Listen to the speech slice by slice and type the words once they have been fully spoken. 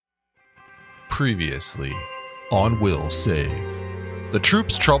Previously on Will Save. The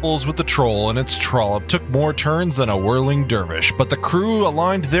troop's troubles with the troll and its trollop took more turns than a whirling dervish, but the crew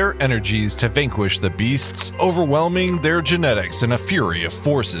aligned their energies to vanquish the beasts, overwhelming their genetics in a fury of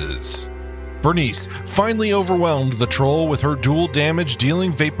forces. Bernice finally overwhelmed the troll with her dual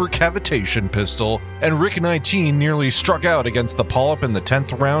damage-dealing vapor cavitation pistol, and Rick 19 nearly struck out against the polyp in the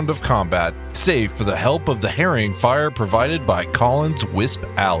 10th round of combat, save for the help of the herring fire provided by Colin's Wisp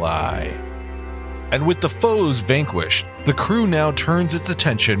ally. And with the foes vanquished, the crew now turns its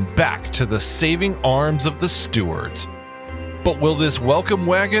attention back to the saving arms of the stewards. But will this welcome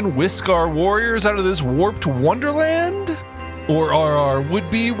wagon whisk our warriors out of this warped wonderland? Or are our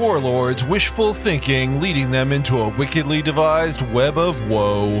would-be warlords wishful thinking leading them into a wickedly devised web of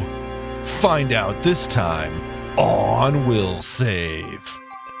woe? Find out this time on Will Save.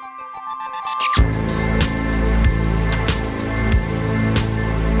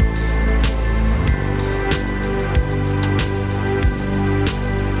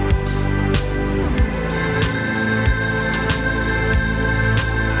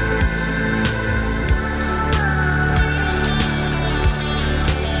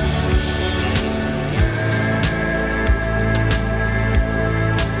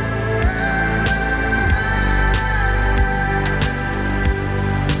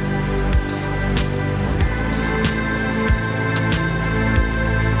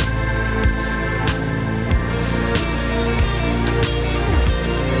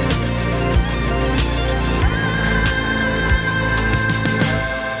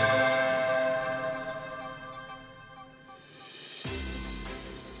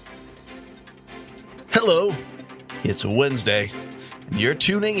 Hello, it's Wednesday, and you're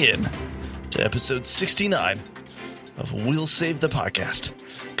tuning in to episode 69 of We'll Save the Podcast,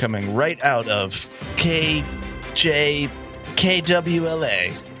 coming right out of KWLA.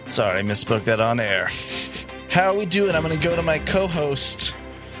 Sorry, I misspoke that on air. How are we doing? I'm going to go to my co-host,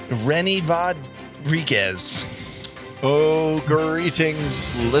 Renny Rodriguez. Oh,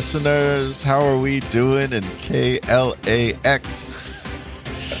 greetings, listeners. How are we doing in KLAX?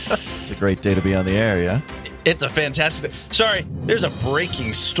 It's a great day to be on the air, yeah? It's a fantastic day. Sorry, there's a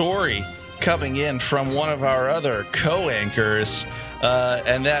breaking story coming in from one of our other co-anchors,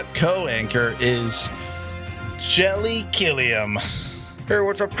 and that co-anchor is Jelly Killiam. Hey,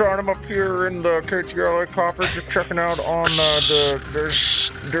 what's up, John? I'm up here in the KTLA copper, just checking out on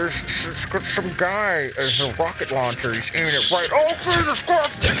there's some guy as a rocket launcher. He's aiming it right. Oh, Jesus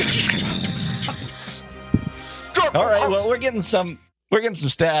Christ! All right, well, we're getting some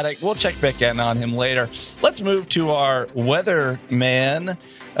static. We'll check back in on him later. Let's move to our weatherman,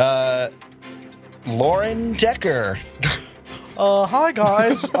 Lauren Decker. Hi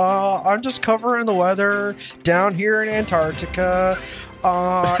guys. I'm just covering the weather down here in Antarctica.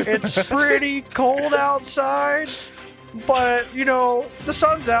 It's pretty cold outside, but the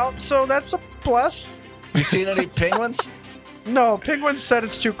sun's out, so that's a plus. You seen any penguins? No, penguins said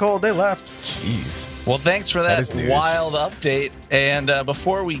it's too cold. They left. Jeez. Well, thanks for that wild update. And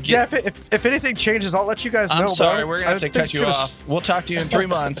before we get... Yeah, if anything changes, I'll let you guys know. I'm sorry, we're going to have to cut you off. We'll talk to you in 3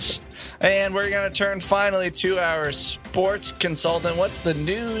 months. And we're going to turn finally to our sports consultant. What's the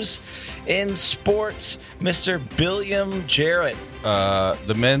news in sports, Mr. Billiam Jarrett?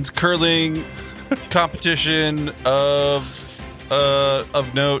 The men's curling competition of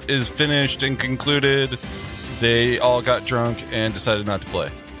note is finished and concluded. They all got drunk and decided not to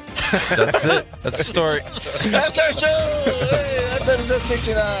play. That's it. That's the story. That's our show. Hey, that's episode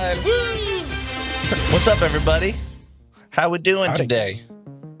 69. Woo! What's up, everybody? How we doing today?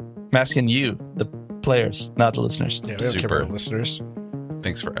 I'm asking you, the players, not the listeners. Yeah, we don't care about the listeners.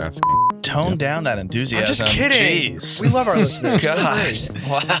 Thanks for asking. Tone down that enthusiasm. I'm just kidding. Jeez. We love our listeners. God.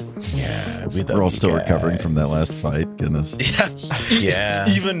 Wow. Yeah, we're all still recovering from that last fight. Goodness. Yeah.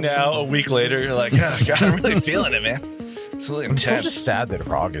 Even now, a week later, you're like, oh, God, I'm really feeling it, man. It's really I'm intense. still just sad that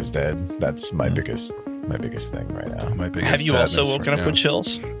Rog is dead. That's my biggest thing right now. Have you also woken up with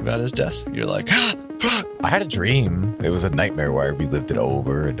chills about his death? You're like, I had a dream. It was a nightmare where I relived it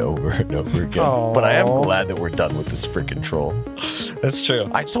over and over and over again. Aww. But I am glad that we're done with this freaking troll. That's true.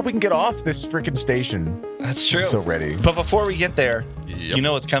 I just hope we can get off this freaking station. That's true. I'm so ready. But before we get there, you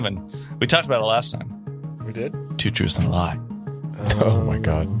know what's coming. We talked about it last time. We did? 2 truths and a lie. Oh my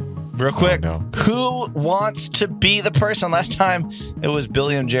God. Real quick, Oh, no. Who wants to be the person? Last time it was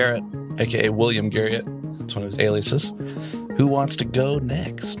Billiam Jarrett, a.k.a. William Garrett. That's one of his aliases. Who wants to go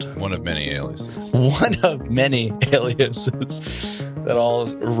next? One of many aliases. One of many aliases that all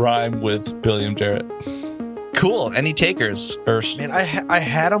rhyme with Billiam Jarrett. Cool. Any takers? Man, I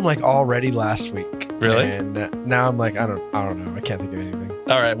had them like already last week. Really? And now I'm like, I don't know. I can't think of anything.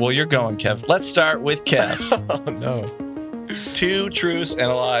 All right, well, you're going, Kev. Let's start with Kev. Oh, no. 2 truths and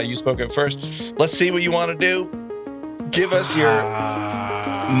a lie. You spoke it first. Let's see what you want to do. Give us your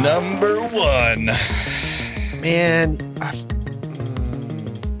number 1. Man,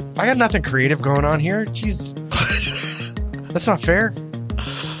 I got nothing creative going on here. Jeez. That's not fair.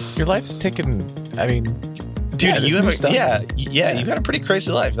 Your life is taken. I mean, Dude, there's you have new a, stuff. you've had a pretty crazy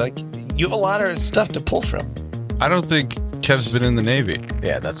life. Like, you have a lot of stuff to pull from. I don't think Kev's been in the Navy.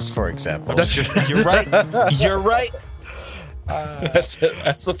 Yeah, that's for example. You're right. You're right. That's it.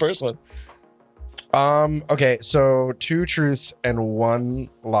 That's the first one. Okay, so 2 truths and 1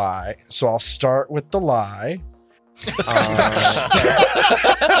 lie. So I'll start with the lie.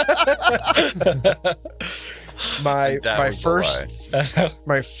 My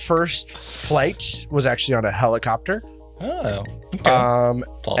first flight was actually on a helicopter. Oh. Okay. And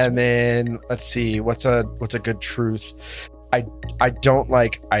Plausible. then let's see what's a good truth. I don't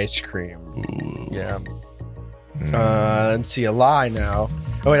like ice cream. Yeah. Let's see a lie now.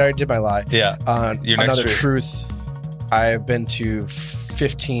 Oh wait, I already did my lie. Yeah. Your next Another truth. truth. I've been to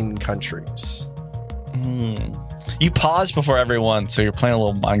 15 countries. You paused before every one, so you're playing a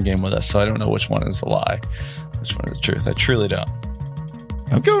little mind game with us. So I don't know which one is a lie, which one is the truth. I truly don't.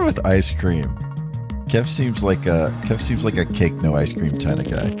 I'm going with ice cream. Kev seems like a cake no ice cream kind of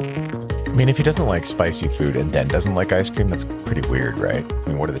guy. I mean, if he doesn't like spicy food and then doesn't like ice cream, that's pretty weird, right? I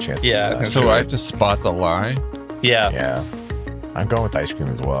mean, what are the chances? Yeah, of that? So I have to spot the lie. Yeah. Yeah. I'm going with ice cream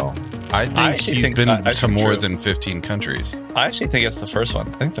as well. I think actually he's think been ice to cream more true. than 15 countries. I actually think it's the first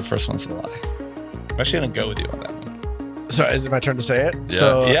one. I think the first one's a lie. I'm actually going to go with you on that one. So is it my turn to say it? Yeah.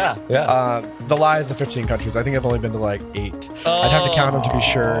 So Yeah. the lie is the 15 countries. I think I've only been to like 8. I'd have to count them to be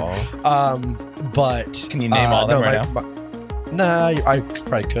sure. But Can you name all them right now? Nah, I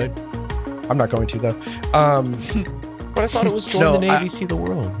probably could. I'm not going to though. But I thought it was join No, the Navy, see the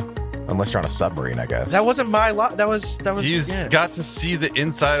world. Unless you're on a submarine, I guess. That wasn't my lie. That was. He's yeah. got to see the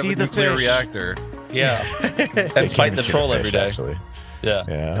inside See of a the nuclear fish. reactor. Yeah. They And can't fight even the see troll fish, every day. Actually. Yeah.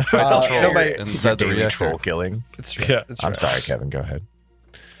 Yeah. Fight the troll no, my- inside the Daily reactor. troll killing. That's right. Yeah. That's I'm right. sorry, Kevin. Go ahead.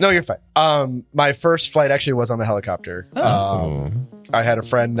 No, you're fine. My first flight actually was on a helicopter. I had a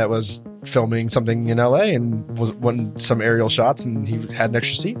friend that was filming something in LA and was wanting some aerial shots, and he had an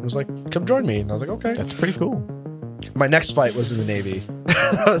extra seat and was like, "Come join me." And I was like, "Okay." That's pretty cool. My next flight was in the Navy.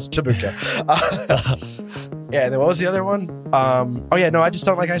 That was Tabuka. Yeah. And then what was the other one? Oh yeah, no, I just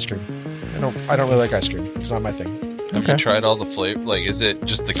don't like ice cream. I don't really like ice cream. It's not my thing. Have you tried all the flavor? Like, is it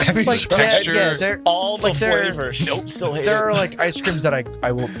just the texture? Yeah, there All the there- flavors. Nope, still hate there it. are like ice creams that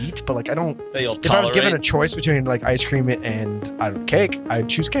I will eat, but like I don't. That you'll If I was given a tolerate. choice between like ice cream and cake, I'd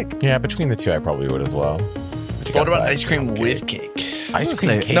choose cake. Yeah, between the two, I probably would as well. But you What gotta about buy ice cream cake. with cake? Ice I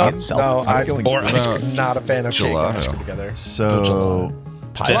cream was cake gonna itself? I going Or with- ice cream. Not a fan of cake and ice Gelato. cream together. So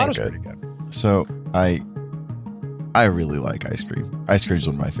Pie's Gelato's good. pretty good. So I really like ice cream. Ice cream's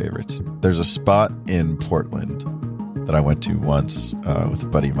one of my favorites. There's a spot in Portland that I went to once with a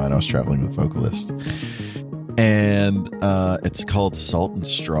buddy of mine. I was traveling with a vocalist, and it's called Salt and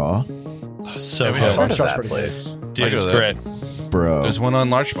Straw. So Have you good. heard I've heard of Straw's that pretty place. Dude, I it's go great. Bro. There's one on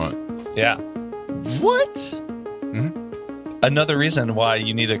Larchmont. Yeah. What? Another reason why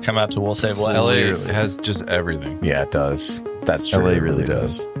you need to come out to We'll Save Less. LA Seriously. has just everything. Yeah, it does. That's true. LA It really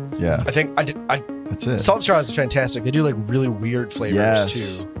does. Yeah, I think that's it. Salt and Straw is fantastic. They do like really weird flavors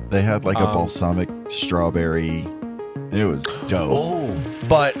Yes, too. they had like a Um, balsamic strawberry. It was dope. Oh,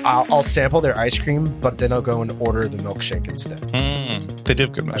 But I'll sample their ice cream, but then I'll go and order the milkshake instead. They do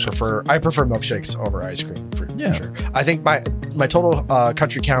have good I milkshakes. prefer milkshakes over ice cream for Yeah. sure. I think my total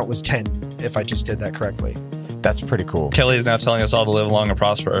country count was 10 if I just did that correctly. that's pretty cool. Kelly is now telling us all to live long and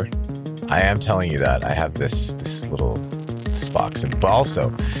prosper. I am telling you that I have this little box, but also,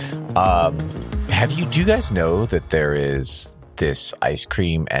 do you guys know that there is this ice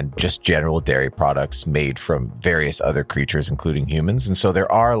cream and just general dairy products made from various other creatures, including humans? And so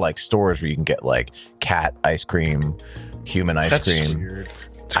there are like stores where you can get like cat ice cream, human ice That's cream. weird.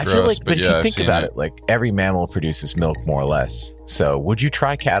 I feel gross, like, but but if yeah, you I've think seen about it. it, like every mammal produces milk more or less. So would you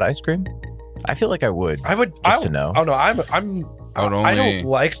try cat ice cream? I feel like I would. I would Just to know. Oh no, I would I only- don't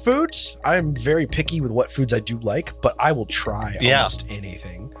like foods. I'm very picky with what foods I do like, but I will try Yeah. almost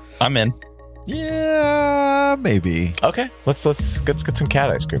anything. I'm in. Yeah, maybe. Okay, let's get some cat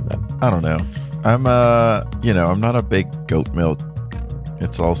ice cream then. I don't know. I'm I'm not a big goat milk.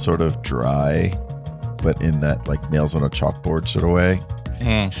 It's all sort of dry, but in that like nails on a chalkboard sort of way.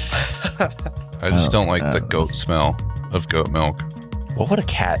 I just don't like I the don't goat smell of goat milk. What would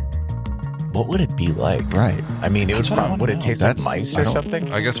it be like? Right. I mean, That's what I wanna would it know. taste That's- like mice I or don't-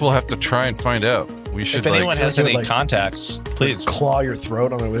 something? I guess we'll have to try and find out. We should If anyone has would, any like, contacts, please. claw your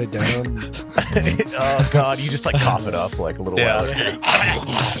throat on the way down. Oh God, you just like cough it up like a little Yeah. while.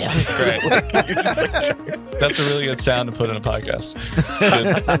 Great. You're just like, That's a really good sound to put in a podcast.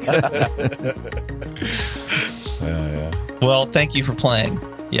 It's good. yeah. Well, thank you for playing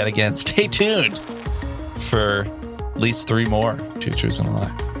yet again. Stay tuned for at least 3 more Two Truths and a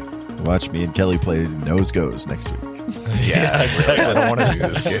Lie. Watch me and Kelly play Nose Goes next week. Yeah, exactly. I don't want to do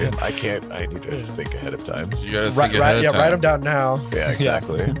this game. I can't. I need to think ahead of time. You gotta Right, think ahead of time. write them down now. Yeah,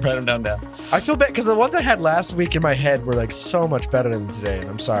 exactly. Write them down now. I feel bad because the ones I had last week in my head were like so much better than today, and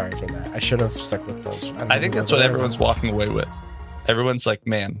I'm sorry for that. I should have stuck with those. I think that's what everyone's walking away with. Everyone's like,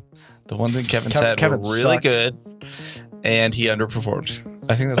 man, the ones that Kevin said Kevin were really sucked. good, and he underperformed.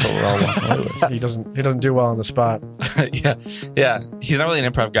 I think that's what we're all walking away with. He doesn't do well on the spot. Yeah. He's not really an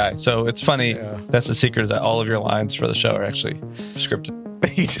improv guy, so it's funny. Yeah. That's the secret, is that all of your lines for the show are actually scripted.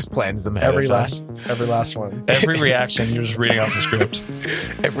 He just plans them ahead Every of time. last one. Every reaction, you're just reading off the script.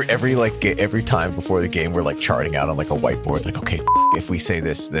 Every time before the game, we're like charting out on like a whiteboard. Like, okay, if we say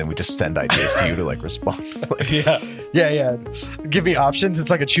this, then we just send ideas to you to like respond. Like, Yeah. Yeah. Give me options.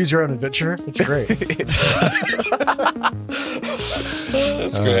 It's like a choose your own adventure. It's great.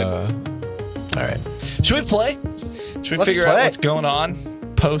 That's great. all right. Should we play? Should we Let's figure out play. what's going on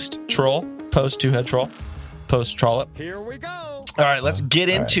post-troll, post-two-head troll, post-trollop? Here we go. All right, let's get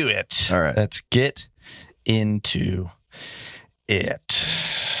into it. All right. Let's get into it.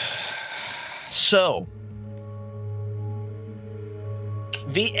 So,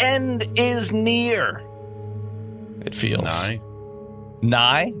 the end is near. It feels.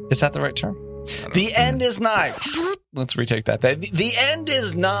 Nigh? Is that the right term? The end is nigh. Let's retake that. The end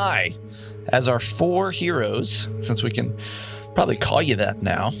is nigh. As our 4 heroes, since we can probably call you that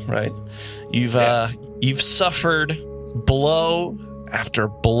now, right? You've suffered blow after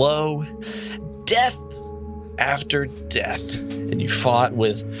blow, death after death, and you fought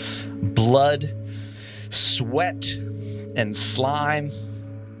with blood, sweat, and slime,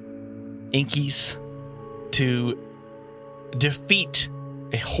 inkies, to defeat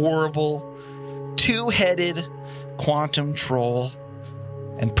a horrible 2-headed quantum troll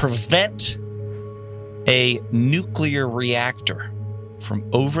and prevent a nuclear reactor from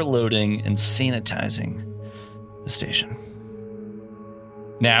overloading and sanitizing the station.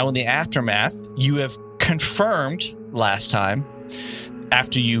 Now, in the aftermath, you have confirmed last time,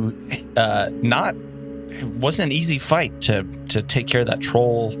 after you it wasn't an easy fight to take care of that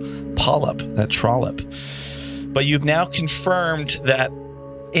trollop, but you've now confirmed that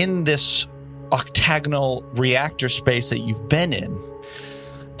in this octagonal reactor space that you've been in,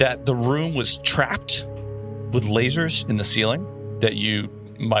 that the room was trapped with lasers in the ceiling that you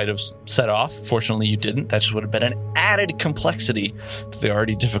might have set off. Fortunately, you didn't. That just would have been an added complexity to the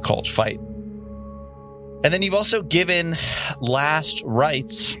already difficult fight. And then you've also given last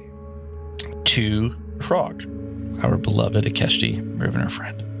rites to Frog, our beloved Akeshti Rivener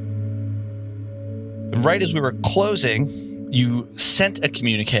friend. And right as we were closing, you sent a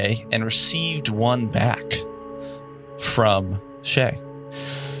communique and received one back from Shay.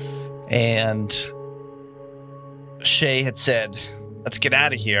 And Shay had said, let's get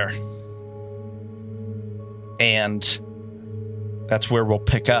out of here. And that's where we'll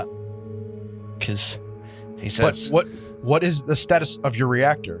pick up. Because he says, But what is the status of your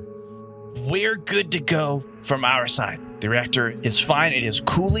reactor? we're good to go from our side. The reactor is fine. It is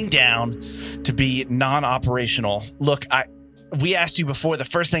cooling down to be non-operational. Look, we asked you before. The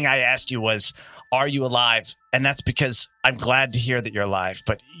first thing I asked you was, are you alive? And that's because I'm glad to hear that you're alive.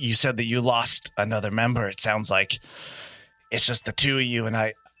 But you said that you lost another member. It sounds like it's just the 2 of you. And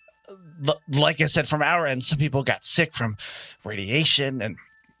like I said, from our end, some people got sick from radiation, and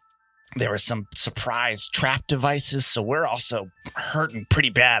there were some surprise trap devices. So we're also hurting pretty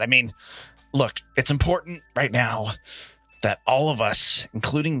bad. I mean, look, it's important right now that all of us,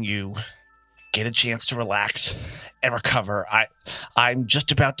 including you, get a chance to relax and recover. I'm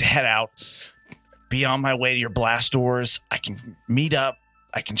just about to head out, be on my way to your blast doors. I can meet up,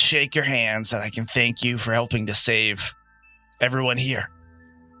 I can shake your hands, and I can thank you for helping to save everyone here.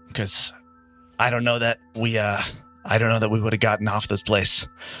 Because I don't know that we would have gotten off this place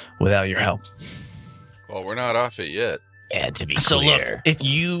without your help. Well, we're not off it yet. And to be So look, clear, if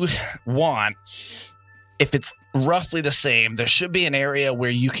you want, if it's roughly the same, there should be an area where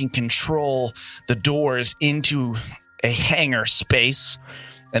you can control the doors into a hangar space,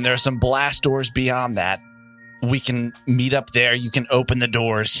 and there are some blast doors beyond that. We can meet up there. You can open the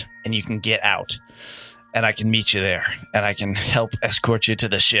doors, and you can get out. And I can meet you there, and I can help escort you to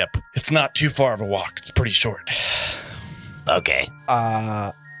the ship. It's not too far of a walk. It's pretty short. okay.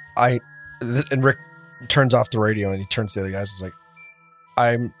 I And Rick turns off the radio and he turns to the other guys. He's like,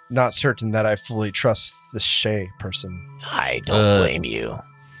 I'm not certain that I fully trust this Shay person. I don't blame you.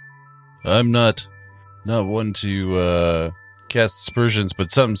 I'm not one to cast aspersions,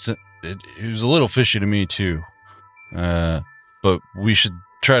 but it was a little fishy to me too. But we should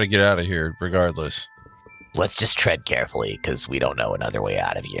try to get out of here regardless. Let's just tread carefully because we don't know another way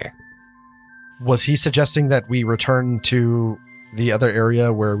out of here. Was he suggesting that we return to the other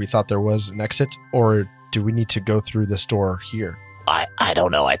area where we thought there was an exit, or do we need to go through this door here? I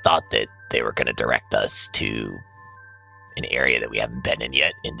don't know. I thought that they were going to direct us to an area that we haven't been in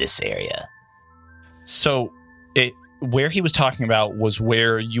yet in this area. So where he was talking about was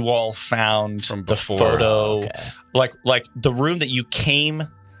where you all found From the before. photo, Okay. like the room that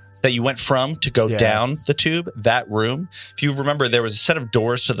you went from to go Yeah. down the tube, that room. If you remember, there was a set of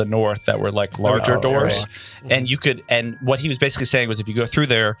doors to the north that were like larger doors. And what he was basically saying was if you go through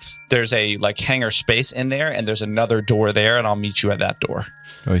there, there's a like hangar space in there and there's another door there and I'll meet you at that door.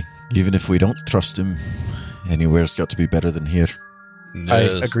 Right. Even if we don't trust him, anywhere's got to be better than here. I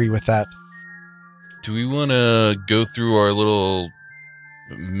Yes. agree with that. Do we want to go through our little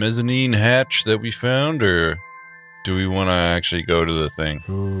mezzanine hatch that we found, or do we want to actually go to the thing?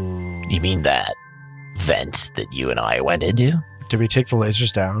 You mean that vent that you and I went into? Did we take the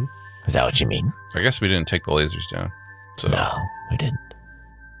lasers down? Is that what you mean? I guess we didn't take the lasers down. So No, we didn't.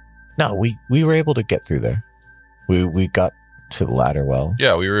 No, we were able to get through there. We got to the ladder well.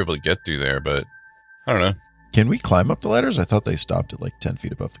 yeah, we were able to get through there, but I don't know. Can we climb up the ladders? I thought they stopped at like 10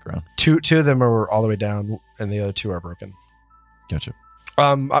 feet above the ground. Two of them are all the way down, and the other two are broken. Gotcha.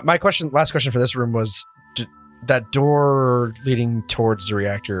 My last question for this room was that door leading towards the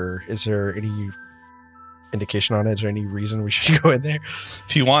reactor. Is there any indication on it? Is there any reason we should go in there?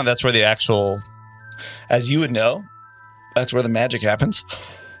 If you want, that's where the actual, as you would know, that's where the magic happens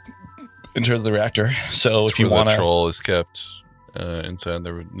in terms of the reactor. So That's if you where want the to, troll is kept inside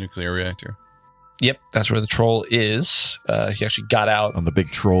the nuclear reactor. yep, that's where the troll is. He actually got out. On the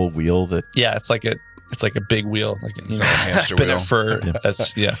big troll wheel that Yeah, it's like a big wheel, like It's like a hamster spin wheel. it for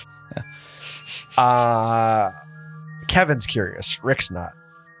Yeah. Kevin's curious. Rick's not.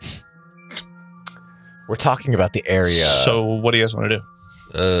 We're talking about the area. So what do you guys want to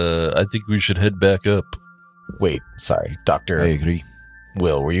do? I think we should head back up. Wait, sorry, I Dr. agree.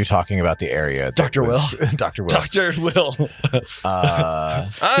 Will, were you talking about the area? that Dr. was- Dr. Will. Dr. Will.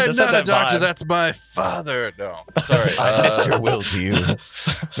 I'm does have not a that doctor. vibe. That's my father. No, sorry. Mr. Will, to you.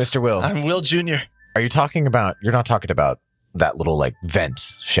 Mr. Will, I'm Will Jr. are you talking about, you're not talking about that little like vent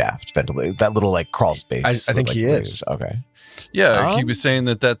shaft, that little like crawl space? I think like, he is. Okay. Yeah, he Um, was saying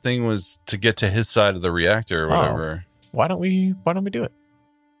that thing was to get to his side of the reactor or whatever. Why don't we do it?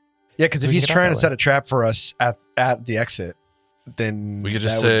 Yeah, because if We he's can get out trying to that set a trap for us at the exit, then We could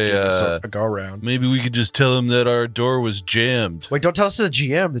just that would say, give us a go around. Maybe we could just tell him that our door was jammed. Wait, don't tell us to the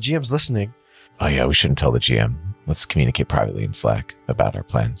GM. The GM's listening. Oh yeah, we shouldn't tell the GM. Let's communicate privately in Slack about our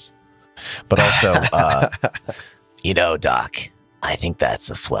plans. But also, you know, Doc, I think that's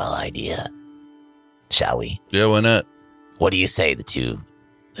a swell idea. Shall we? Yeah, why not? What do you say, the two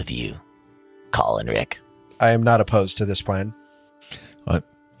of you, Colin, Rick? I am not opposed to this plan.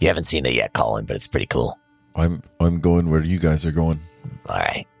 You haven't seen it yet, Colin, but it's pretty cool. I'm going where you guys are going. All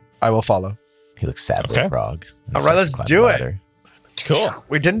right. I will follow. He looks sadly Okay. at Frog. and All right, starts let's to climb do the it. ladder. Cool.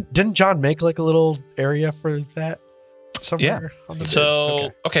 Wait, didn't John make like a little area for that somewhere? On the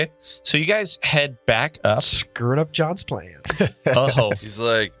So, okay. So you guys head back up. screwing up John's plans. Oh, He's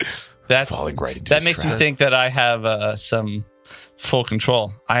like, that's Falling right into that his makes you trap. think that I have some full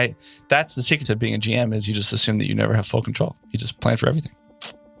control. That's the secret to being a GM is you just assume that you never have full control. You just plan for everything.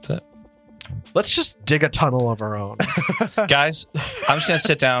 That's it. Let's just dig a tunnel of our own. Guys, I'm just gonna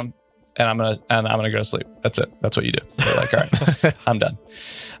sit down and I'm gonna go to sleep. That's it. That's what you do. You're like, all right, I'm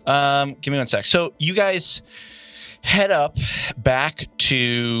done. Give me 1 sec. So you guys head up back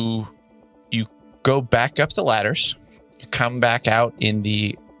to. You go back up the ladders. You come back out in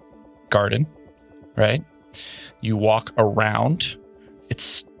the garden, right? You walk around.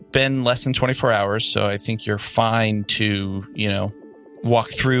 It's been less than 24 hours, so I think you're fine to, walk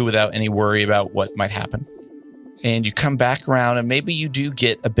through without any worry about what might happen. And you come back around, and maybe you do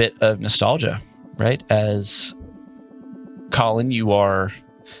get a bit of nostalgia, right? As Colin, you are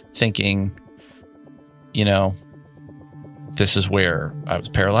thinking, this is where I was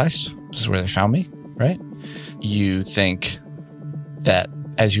paralyzed. This is where they found me, right? You think that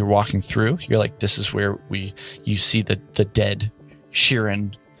as you're walking through, you're like, this is where you see the dead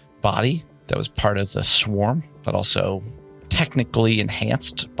Sheeran body that was part of the swarm, but also technically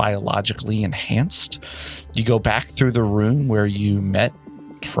enhanced, biologically enhanced. You go back through the room where you met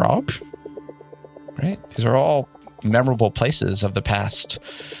Frog, right? These are all memorable places of the past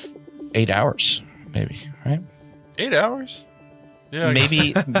 8 hours, maybe, right? 8 hours? Yeah. I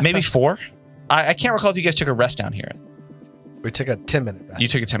guess. Maybe 4. I can't recall if you guys took a rest down here. We took a 10-minute rest. You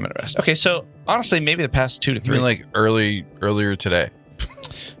took a 10-minute rest. Okay, so honestly, maybe the past 2 to I 3. mean, like earlier today.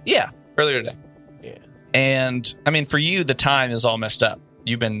 Yeah, earlier today. Yeah. And I mean, for you, the time is all messed up.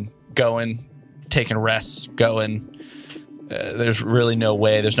 You've been going, taking rests, going. There's really no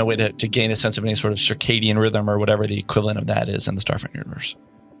way. There's no way to gain a sense of any sort of circadian rhythm or whatever the equivalent of that is in the Starfront universe.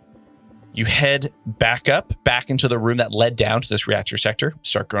 You head back into the room that led down to this reactor sector.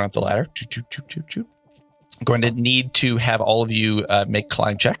 Start going up the ladder. I'm going to need to have all of you make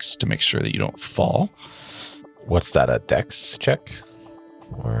climb checks to make sure that you don't fall. What's that, a dex check?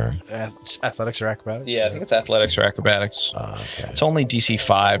 Or Athletics or acrobatics? Yeah, I think it's athletics or acrobatics. okay. It's only DC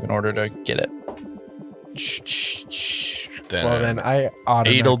 5 in order to get it. Well, then I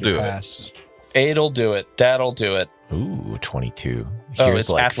automatically Eight'll do it. pass. 8'll do it. That'll do it. Ooh, 22. Oh,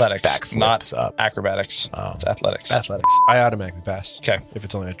 it's athletics, backflips not up. acrobatics. Oh. It's athletics. Athletics. I automatically pass. Okay. If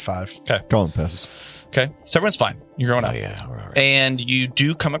it's only at 5. Colin passes. Okay. So everyone's fine. You're going Oh, up. yeah. All right. And you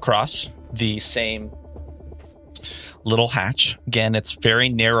do come across the same little hatch. Again, it's very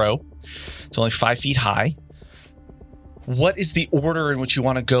narrow. It's only 5 feet high. What is the order in which you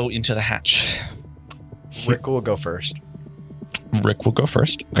want to go into the hatch? Rick will go first. Rick will go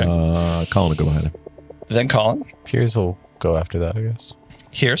first. Okay. Colin will go ahead. Then Colin. Piers will go after that, I guess.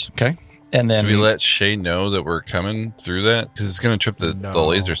 Here's. Okay. And then Do we let Shay know that we're coming through that? Because it's going to trip the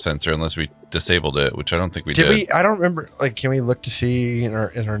laser sensor unless we disabled it, which I don't think we did. Did we? I don't remember. Like, can we look to see in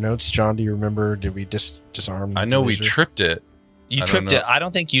our notes, John? Do you remember? Did we disarm? I know the we laser? tripped it. you I don't tripped know. it. I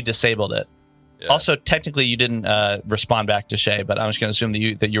don't think you disabled it. Yeah. Also, technically, you didn't respond back to Shay, but I'm just going to assume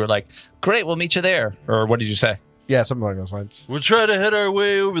that you were like, "Great, we'll meet you there." Or what did you say? Yeah, something along those lines. We'll try to head our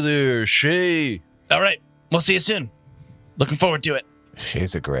way over there, Shay. All right, we'll see you soon. Looking forward to it.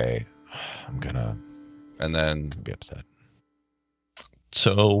 Shades of gray. I'm gonna And then be upset.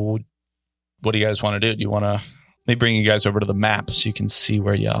 So, what do you guys want to do? Do you want to? Let me bring you guys over to the map so you can see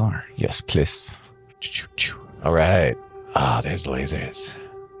where you are. Yes, please. All right. There's lasers.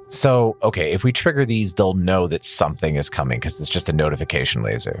 So, okay, if we trigger these, they'll know that something is coming because it's just a notification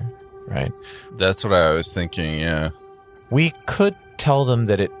laser, right? that's what I was thinking, yeah. We could tell them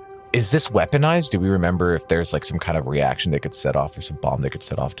that is this weaponized? Do we remember if there's like some kind of reaction they could set off or some bomb they could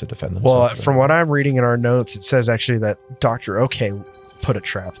set off to defend themselves? Well, from what I'm reading in our notes, it says actually that Dr. OK put a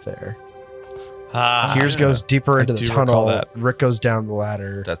trap there. Piers goes deeper into the do recall tunnel. that. Rick goes down the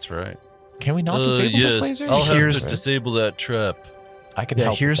ladder. That's right. Can we not disable this laser? I'll have Here's- to disable that trap. I can Yeah,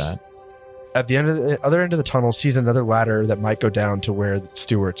 help with here's- that. At the end of the other end of the tunnel, sees another ladder that might go down to where the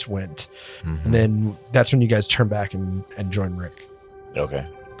Stewarts went, Mhm. and then that's when you guys turn back and join Rick. Okay.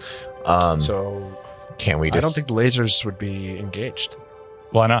 So Can we I just... don't think the lasers would be engaged.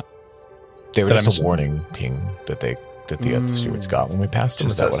 Why not? they were that I'm just a assuming. warning ping that the stewards got when we passed them.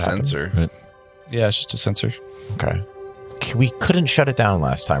 Just Is that that what happened? sensor. Yeah, it's just a sensor. Okay. We couldn't shut it down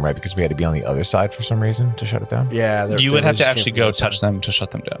last time, right? Because we had to be on the other side for some reason to shut it down. Yeah, You would have to actually go touch them to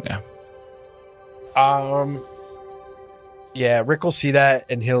shut them down. Yeah. Yeah, Rick will see that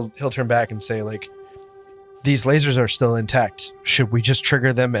and he'll turn back and say, like, these lasers are still intact. Should we just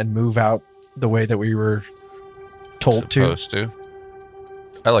trigger them and move out the way that we were told to? Supposed to.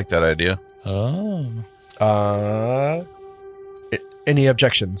 I like that idea. Oh. Any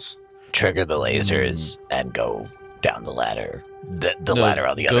objections? Trigger the lasers and go down the ladder. The ladder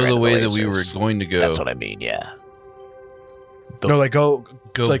on the other Go end the of way the that we were lasers. going to go. That's what I mean, yeah. No, like go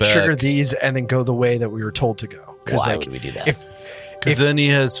like back. trigger these and then go the way that we were told to go. Why like, would we do that? Because then he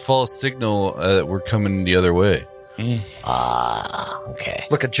has false signal that we're coming the other way. Okay.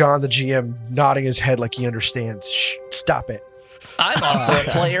 look at John, the GM, nodding his head like he understands. Shh, stop it. I'm also a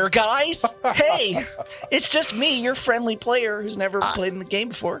player, guys. Hey, it's just me, your friendly player who's never played in the game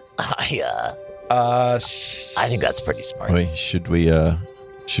before. I think that's pretty smart. Wait, should we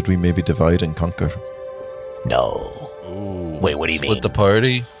maybe divide and conquer? No. Ooh. Wait, what do you Split mean? the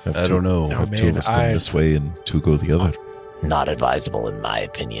party? Have I don't know. No, Have two man, of us going this way and two go the other. Not advisable in my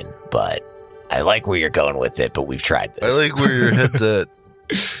opinion, but I like where you're going with it, but we've tried I this. like where your head's at,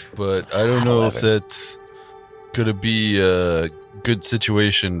 but I don't know if However. that's gonna be a good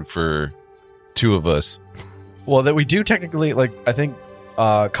situation for two of us. Well, that we do technically, like, I think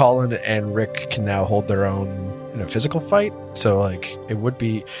Colin and Rick can now hold their own in a physical fight. So, like, it would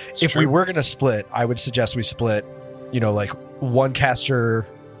be, if we were going to split, I would suggest we split, like, one caster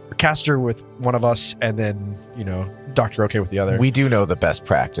Caster with one of us, and then Dr. OK with the other. We do know the best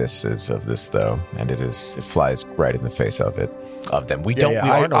practices of this, though, and it flies right in the face of them. We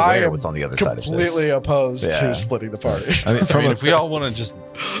aren't aware what's on the other side of this. Completely opposed to splitting the party. I mean, if we all want to just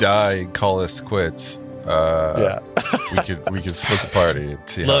die and call us quits, we could split the party and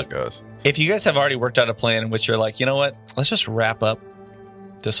see how it goes. If you guys have already worked out a plan in which you're like, you know what, let's just wrap up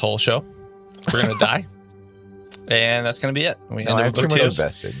this whole show. We're gonna die, and that's gonna be it. We end I up have too with much two.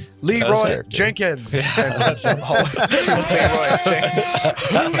 invested. Leroy Jenkins. And that's him.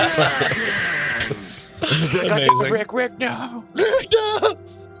 Amazing. Rick, no.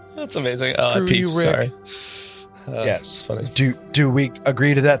 That's amazing. Screw Pete, you, Rick. sorry. Yes. Funny. Do we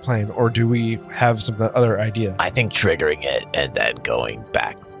agree to that plan, or do we have some other idea? I think triggering it and then going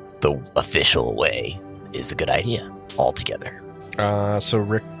back the official way is a good idea altogether. So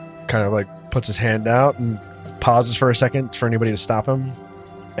Rick kind of like puts his hand out and pauses for a second for anybody to stop him,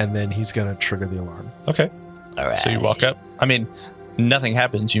 and then he's going to trigger the alarm. Okay. All right. So you walk up. I mean, nothing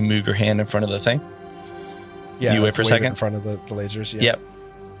happens. You move your hand in front of the thing. Yeah, You wait for a wave second? in front of the lasers. Yeah. Yep.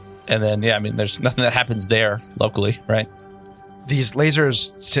 And then, I mean, there's nothing that happens there locally, right? These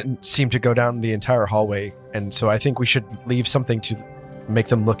lasers seem to go down the entire hallway, and so I think we should leave something to make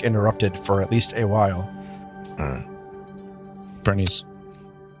them look interrupted for at least a while. Bernice.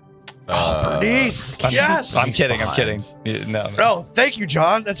 Bernice! I'm kidding. fine. I'm kidding. No. Oh, thank you,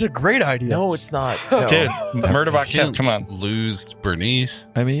 John. That's a great idea. No, it's not. No. Dude, Murderbot Can't Kev, come on. lose Bernice.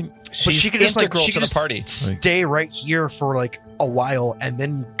 I mean, But She's she could just integral she to could the party. stay right here for like a while and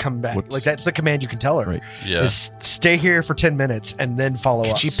then come back. What's- Like that's the command you can tell her. Right. Yeah. Is stay here for 10 minutes and then follow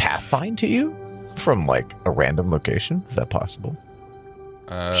Can us. she pathfind to you from like a random location? Is that possible?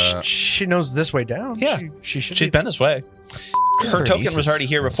 She knows this way down. Yeah. she should. She's been this way. Her Bernice token was is already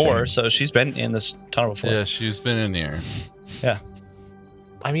here before, insane. so she's been in this tunnel before. Yeah, she's been in here.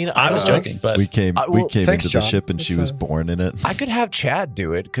 I mean, I was joking, but we came well, thanks, into the John. ship and she It's, was born in it. I could have Chad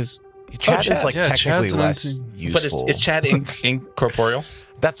do it because Chad is Chad. like Yeah, technically Chad's an less unseen- useful. but is Chad incorporeal?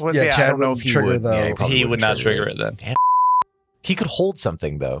 That's what. Yeah, Yeah, Chad I don't know if wouldn't he trigger would. though. Yeah, probably He would wouldn't not trigger it then. He could hold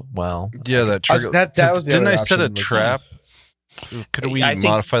something though. Well, Yeah, that trigger. that 'cause was the didn't other I set a option was- trap? Could we I think-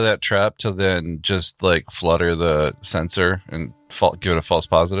 modify that trap to then just like flutter the sensor and give it a false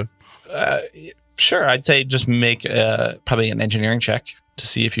positive? Sure, I'd say just make probably an engineering check to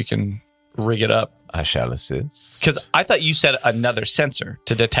see if you can rig it up. I shall assist. Because I thought you said another sensor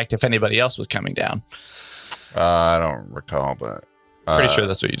to detect if anybody else was coming down. I don't recall, but Pretty sure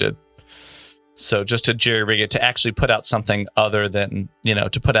that's what you did. So just to jerry rig it to actually put out something other than,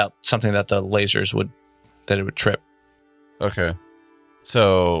 to put out something that the lasers would trip. okay.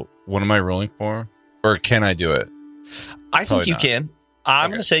 So what am I rolling for? Or can I do it? I think Probably you not. can. I'm Okay.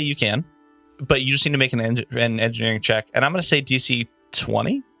 going to say you can, but you just need to make an engineering check. And I'm going to say DC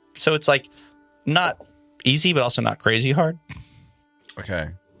 20. So it's like not easy, but also not crazy hard. Okay.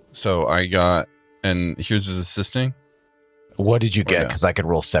 So I got, and here's his assisting. What did you get? Yeah. Because I could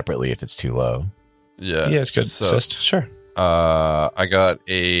roll separately if it's too low. Yeah. Yeah, it's good. So, Assist. Sure. I got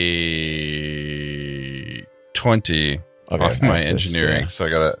a 20 Okay, on my assist, engineering. yeah. So I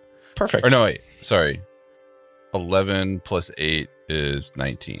got a, Perfect. or no, wait, sorry. 11 plus 8 is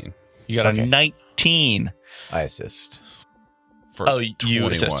 19 You got Okay. a 19. I assist. for Oh, you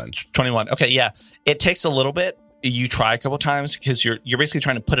 21. assist. 21. Okay, yeah. It takes a little bit. You try a couple times because you're basically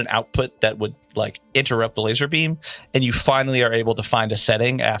trying to put an output that would like interrupt the laser beam, and you finally are able to find a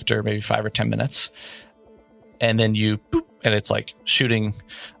setting after maybe 5 or 10 minutes, and then you boop, and it's like shooting.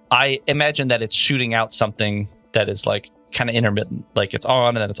 I imagine that it's shooting out something that is like kind of intermittent, like it's on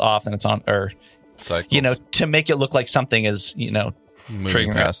and then it's off and it's on, or Cycles. to make it look like something is moving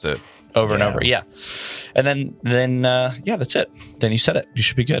triggering past it. over and Yeah. over. Yeah, and then that's it. Then you set it. You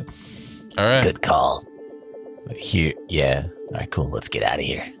should be good. All right. Good call. Here, yeah. All right, cool. Let's get out of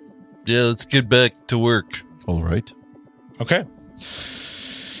here. Yeah, let's get back to work. All right. Okay.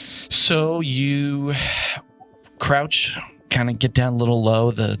 So you crouch, kind of get down a little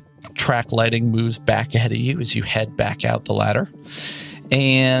low. The track lighting moves back ahead of you as you head back out the ladder.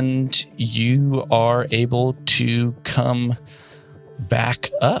 And you are able to come back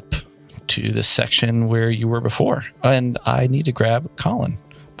up to the section where you were before. And I need to grab Colin.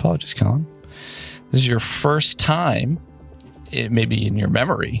 Apologies, Colin. This is your first time, it may be in your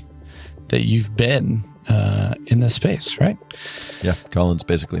memory, that you've been in this space, right? Yeah, Colin's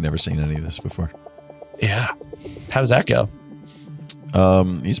basically never seen any of this before. Yeah. How does that go?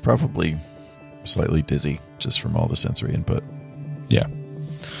 He's probably slightly dizzy just from all the sensory input. Yeah.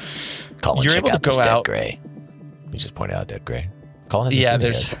 Colin, You're check able to out this go dead out- gray. We just pointed out dead gray. Colin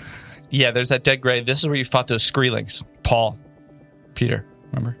hasn't seen it yet. There's that dead gray. This is where you fought those Skreelings. Paul, Peter.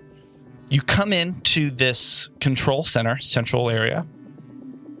 remember? You come into this control center, central area,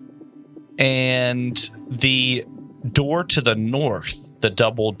 and the door to the north, the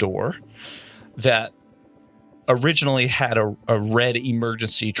double door that originally had a red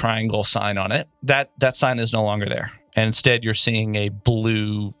emergency triangle sign on it, that sign is no longer there. And instead, you're seeing a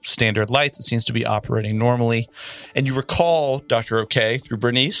blue standard light that seems to be operating normally. And you recall, Dr. OK, through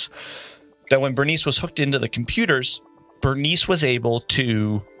Bernice, that when Bernice was hooked into the computers, Bernice was able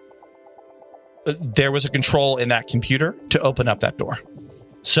to... there was a control in that computer to open up that door.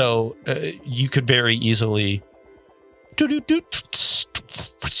 So you could very easily...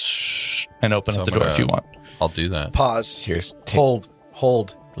 and open up the door if you want. I'll do that. Pause.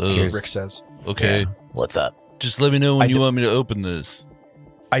 Hold. Here's- Rick says. Okay. Yeah. What's up? Just let me know when you want me to open this.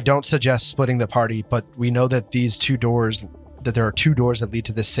 I don't suggest splitting the party, but we know that there are two doors that lead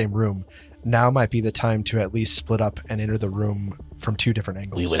to this same room. Now might be the time to at least split up and enter the room from two different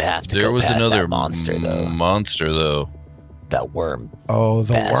angles. We would have to There go was past another that monster, though. That worm. Oh,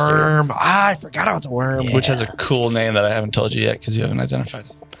 the bastard. worm. I forgot about the worm. Yeah. Which has a cool name that I haven't told you yet because you haven't identified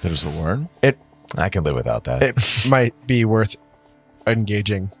it. There's a worm? I can live without that. It might be worth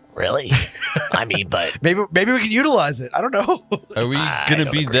engaging. Really? I mean, but Maybe we can utilize it. I don't know. Are we I going to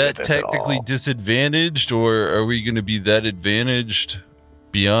don't be agree that with this at tactically all. disadvantaged, or are we going to be that advantaged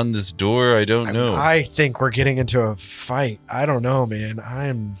beyond this door? I don't know. I think we're getting into a fight. I don't know,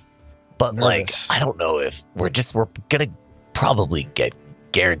 man. but like, nervous. I don't know if we're gonna probably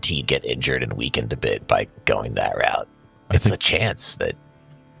guaranteed get injured and weakened a bit by going that route. It's a chance that,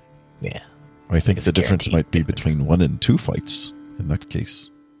 yeah, I think It's the difference guaranteed. might be between 1 and 2 fights in that case.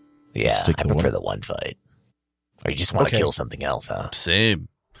 yeah. Stick I to prefer one. the one fight. Or you just want to Okay. kill something else, huh? Same.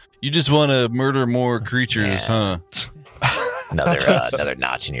 You just want to murder more creatures, Yeah. huh? Another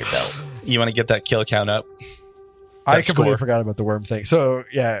notch in your belt. You want to get that kill count up? I That completely score. forgot about the worm thing. So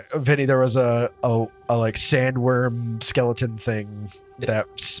yeah, Vinny, there was a like sandworm skeleton thing that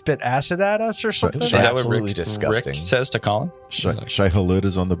spit acid at us or something. Is Is that what Absolutely Rick, disgusting. Rick says to Colin? Shai Halud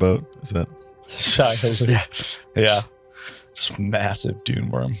is on the boat. Is that? Yeah. Yeah. Just massive dune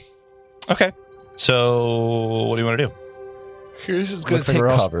worm. Okay. So what do you want to do? Here's just gonna Looks like take we're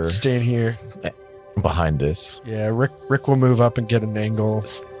all cover staying here. behind this. Yeah, Rick will move up and get an angle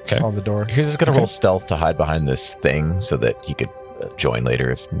Okay. on the door. Here's just gonna Okay. roll stealth to hide behind this thing so that he could join later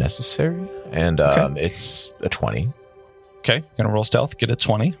if necessary. And it's a 20. Okay. Gonna roll stealth, get a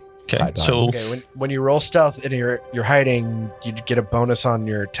 20. Okay. Hide behind. So Okay, when you roll stealth and you're hiding, you get a bonus on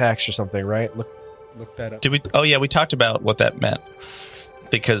your attacks or something, right? Look that up. did we oh yeah, we talked about what that meant.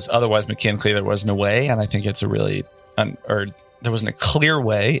 Because otherwise mechanically there wasn't a way, and I think it's a really or there wasn't a clear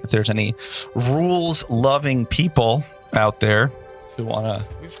way. If there's any rules loving people out there who wanna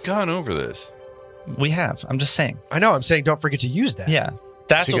We've gone over this. we have. I'm just saying. I know. I'm saying don't forget to use that. Yeah.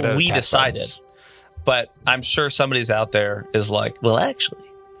 That's So you get what an we attack decided. bonus. But I'm sure somebody's out there is like, well, actually,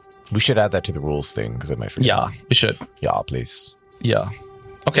 We should add that to the rules thing because I might forget. yeah, we should. Yeah, please. Yeah.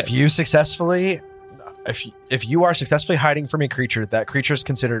 Okay. If you are successfully hiding from a creature, that creature is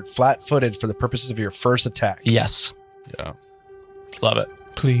considered flat-footed for the purposes of your first attack. Yes. Yeah. Love it.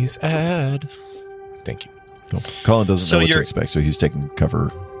 Please add. Thank you. Colin doesn't So know what to you're- expect, so he's taking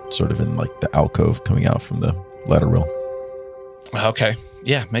cover sort of in like the alcove coming out from the ladder rail. Okay.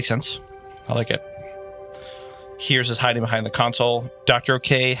 Yeah, makes sense. I like it. Here's is hiding behind the console. Dr.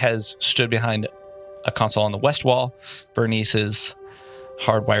 OK has stood behind a console on the west wall. Bernice is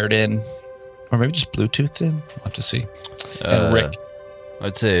hardwired in, or maybe just Bluetoothed in. We'll have to see. And Rick.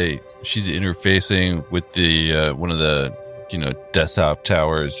 I'd say she's interfacing with the one of the desktop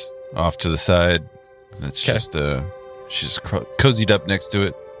towers off to the side. It's Okay. just she's cozied up next to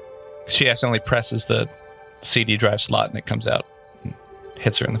it. She accidentally presses the CD drive slot and it comes out and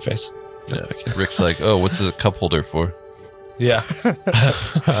hits her in the face. Yeah. Rick's like, "Oh, what's the cup holder for?" Yeah.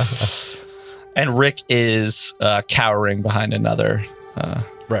 And Rick is cowering behind another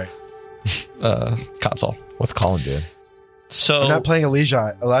Right. console. What's Colin doing? So I'm not playing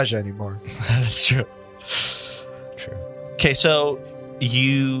Elijah anymore. that's true. True. Okay, so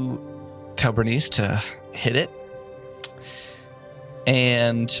you tell Bernice to hit it.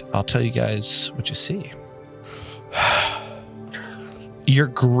 And I'll tell you guys what you see. You're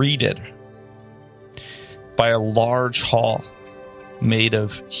greeted by a large hall made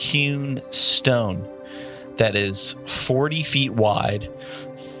of hewn stone that is 40 feet wide,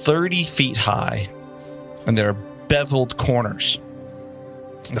 30 feet high, and there are beveled corners.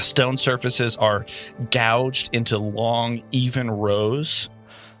 The stone surfaces are gouged into long, even rows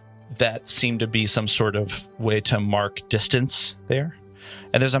that seem to be some sort of way to mark distance there.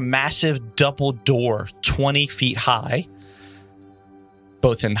 And there's a massive double door, 20 feet high,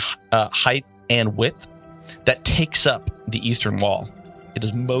 both in height and width, that takes up the eastern wall. It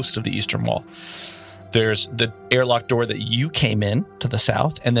is most of the eastern wall. There's the airlock door that you came in to the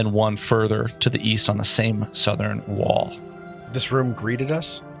south, and then one further to the east on the same southern wall. This room greeted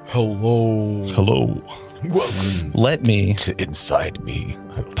us. Hello. Hello. Let me To inside me.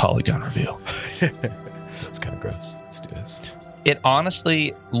 polygon reveal. Sounds kind of gross. Let's do this. It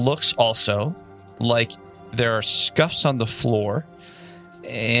honestly looks also like there are scuffs on the floor,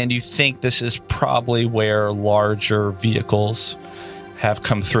 and you think this is probably where larger vehicles have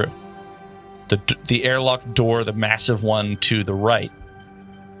come through. The airlock door, the massive one to the right,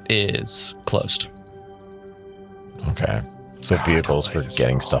 is closed. Okay. So vehicles for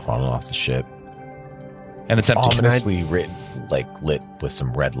getting stuff on and off the ship. And it's empty. Ominously written, lit with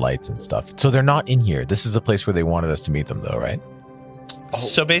some red lights and stuff. So they're not in here. This is the place where they wanted us to meet them, though, right?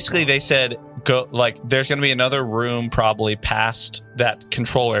 So basically, they said, go, there's going to be another room probably past that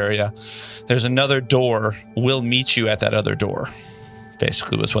control area. There's another door. We'll meet you at that other door,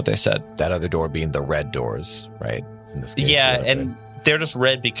 basically, was what they said. That other door being the red doors, right? In this case, Yeah, and they're just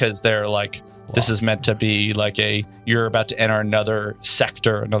red because they're this is meant to be you're about to enter another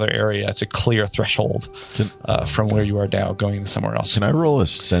sector, another area. It's a clear threshold from where you are now going into somewhere else. Can I roll a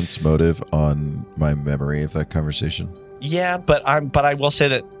sense motive on my memory of that conversation? Yeah, but I will say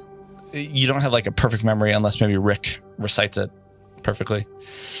that you don't have a perfect memory unless maybe Rick recites it perfectly.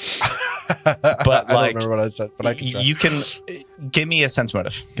 But I don't remember what I said, but I can try. You can give me a sense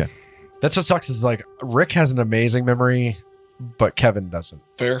motive. Okay. That's what sucks is Rick has an amazing memory, but Kevin doesn't.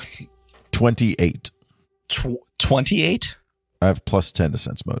 Fair. 28. 28? I have plus 10 to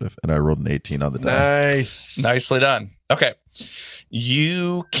sense motive, and I rolled an 18 on the die. Nice. Nicely done. Okay.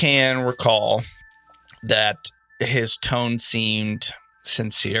 You can recall that his tone seemed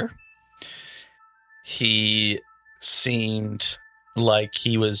sincere. He seemed like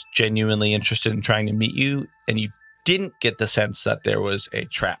he was genuinely interested in trying to meet you, and you didn't get the sense that there was a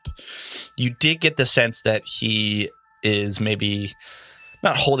trap. You did get the sense that he is maybe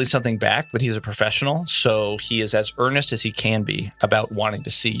not holding something back, but he's a professional, so he is as earnest as he can be about wanting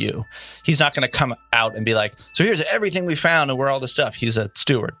to see you. He's not going to come out and be like, so here's everything we found and where all this stuff. He's a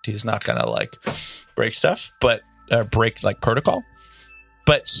steward. He's not going to break stuff, but break protocol.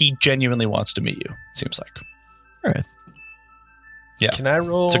 But he genuinely wants to meet you, it seems like. All right. Yeah. Can I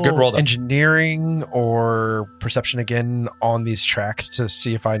roll It's a good roll, though. engineering or perception again on these tracks to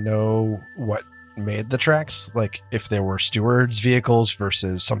see if I know what made the tracks? If there were stewards' vehicles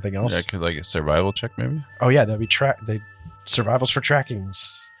versus something else? Yeah, could a survival check maybe? Oh, yeah, that'd be survivals for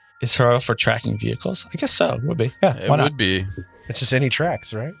trackings. Is survival for tracking vehicles? I guess so. It would be. Yeah. It Why not? would be. It's just any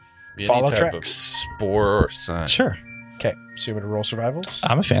tracks, right? Be Follow any type tracks. of spore or sign. Sure. Okay, so you want me to roll survivals?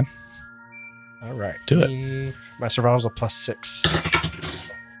 I'm a fan. All right. Do it. My survival's a +6.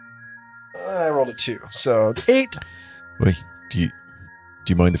 I rolled a 2, so 8. Wait, do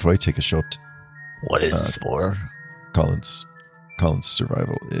you mind if I take a shot? What is this for? Colin's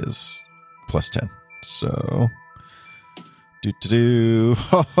survival is plus 10. So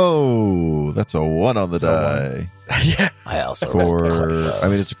ho, that's a 1 on the die. Yeah. I also read that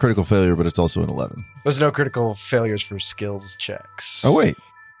quite it's a critical failure, but it's also an 11. There's no critical failures for skills checks. Oh wait,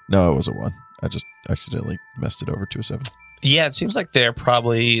 no, it was a 1. I just accidentally messed it over to a 7. Yeah, it seems like there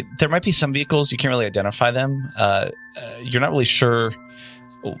might be some vehicles, you can't really identify them. You're not really sure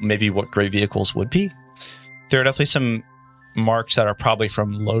maybe what gray vehicles would be. There are definitely some marks that are probably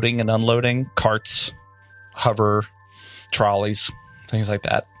from loading and unloading, carts, hover, trolleys, things like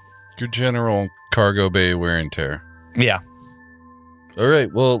that. Good general cargo bay wear and tear. Yeah. All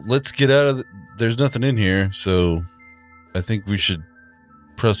right, well, let's get out of there's nothing in here, so I think we should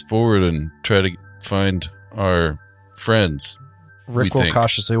press forward and try to find our friends. Rick will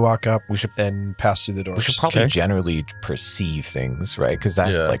cautiously walk up. We should then pass through the doors. We should probably generally perceive things, right? Because that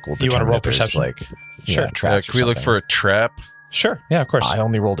will You want to roll determine if there's, perception? Sure. Traps Can we look for a trap? Sure. Yeah, of course. I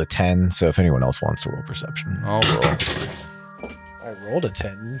only rolled a 10, so if anyone else wants to roll perception. I'll roll. I rolled a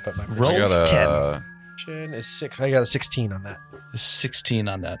 10, but my Roll I got a perception is 6. I got a 16 on that. 16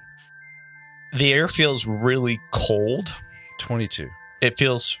 on that. The air feels really cold. 22. It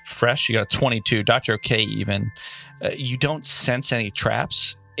feels fresh. You got a 22. Dr. OK even. You don't sense any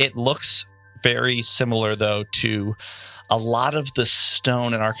traps. It looks very similar, though, to a lot of the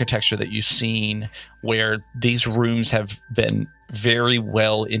stone and architecture that you've seen where these rooms have been very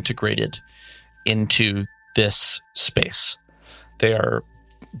well integrated into this space. They are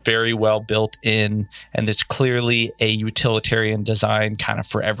very well built in, and there's clearly a utilitarian design kind of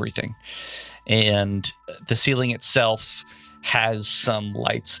for everything. And the ceiling itself has some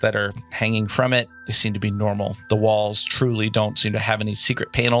lights that are hanging from it. They seem to be normal. The walls truly don't seem to have any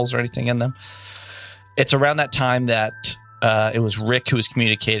secret panels or anything in them. It's around that time that it was Rick who was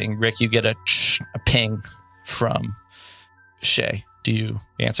communicating. Rick, you get a ping from Shay. Do you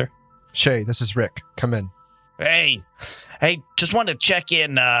answer? Shay, this is Rick. Come in. Hey, just wanted to check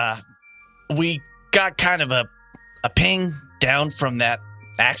in. We got kind of a ping down from that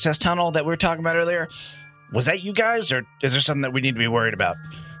access tunnel that we were talking about earlier. Was that you guys, or is there something that we need to be worried about?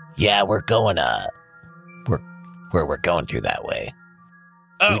 Yeah, we're going, we're going through that way.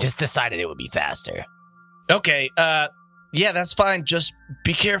 Oh, We just decided it would be faster. okay. Yeah, that's fine. Just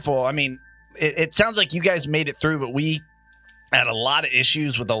be careful. I mean, it sounds like you guys made it through, but we had a lot of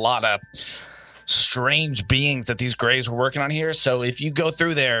issues with a lot of strange beings that these Greys were working on here. So if you go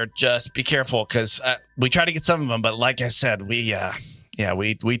through there, just be careful, because we tried to get some of them, but like I said, we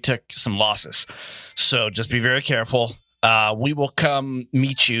took some losses. So just be very careful. We will come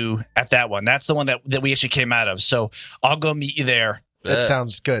meet you at that one. That's the one that we actually came out of. So I'll go meet you there. That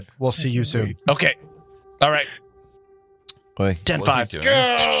sounds good. We'll see you soon. Okay. All right. Oi, 10-5.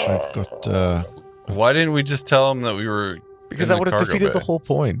 I've got. Why didn't we just tell him that we were? Because in that would have cargo defeated bay? the whole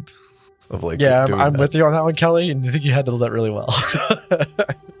point of like. Yeah, doing I'm that. with you on that one, Kelly, and I think you handled that really well.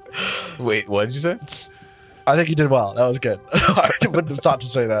 Wait, what did you say? I think you did well. That was good. I wouldn't have thought to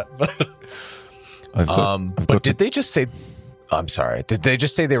say that, but I've got But did they just say? I'm sorry. Did they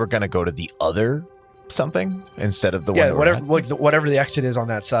just say they were going to go to the other something instead of the one? yeah, that we're whatever, at? like whatever the exit is on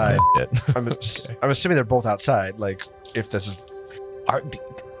that side. Shit. I'm assuming they're both outside. Like, if this is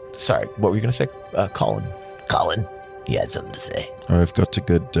Sorry, what were you going to say, Colin? Colin, you had something to say. I've got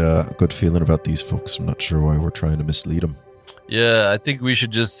a good feeling about these folks. I'm not sure why we're trying to mislead them. Yeah, I think we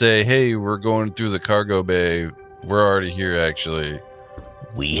should just say, "Hey, we're going through the cargo bay. We're already here. Actually,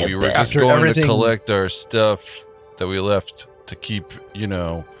 We have we were been. just After going everything- to collect our stuff that we left to keep.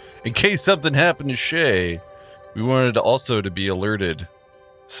 In case something happened to Shay, we wanted also to be alerted.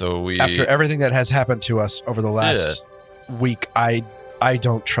 So we after everything that has happened to us over the last week, I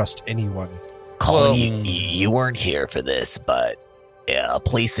don't trust anyone. Colin, Well- you weren't here for this, but a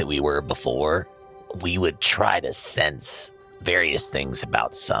place that we were before, we would try to sense various things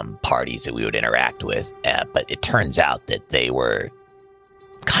about some parties that we would interact with, but it turns out that they were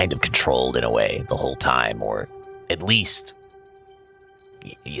kind of controlled in a way the whole time, or at least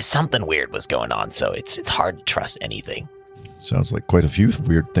something weird was going on, so it's hard to trust anything. Sounds like quite a few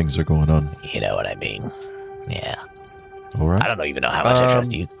weird things are going on. You know what I mean? Yeah. All right. I don't even know how much I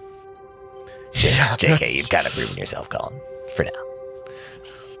trust you. JK, you've kind of proven yourself, Colin, for now.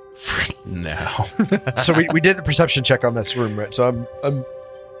 now. So we did the perception check on this room, right? So I'm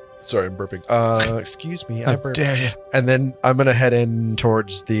sorry, I'm burping. Excuse me, I burped. Dare you? And then I'm gonna head in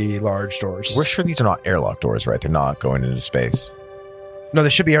towards the large doors. We're sure these are not airlock doors, right? They're not going into space. No, they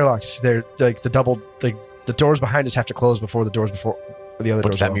should be airlocks. They're like the doors behind us have to close before the doors before the other But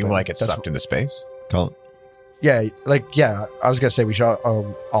doors. does that will mean open. we might get That's sucked into space? Colin, Yeah, I was gonna say we should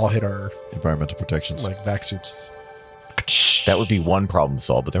all hit our environmental protections. like vac suits. That would be one problem to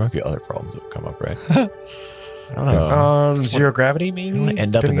solve, but there might be other problems that would come up, right? I don't know. Zero gravity, I maybe. want to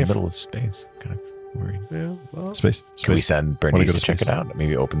end up in the Depending if- middle of space. Kind of worried. Yeah, well, Space. Can we Space. send Wanna Bernice go to to check space? it out?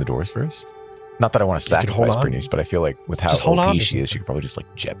 Maybe open the doors first? Not that I want to could hold sacrifice on. Bernice, but I feel like with how Just hold on OP to she is, she could probably just like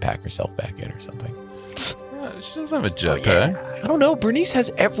jetpack herself back in or something. She doesn't have a jetpack. I don't know. Bernice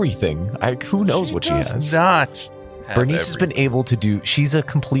has everything. Who knows what she has? Not. have Bernice has been everything. able to do. She's a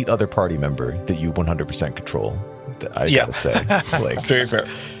complete other party member that you 100% control. I Yeah. gotta say, like, Very fair.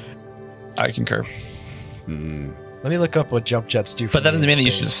 I concur. Hmm. let me look up what jump jets do. For But that me doesn't in mean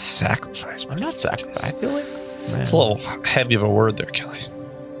that you should space. sacrifice. I'm not sacrificing. I feel like It's a little heavy of a word there, Kelly.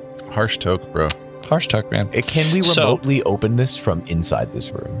 Harsh toke, bro. Harsh talk, man. Can we So- remotely open this from inside this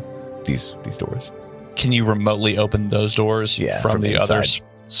room? These doors Can you remotely open those doors Yeah, from from the other inside.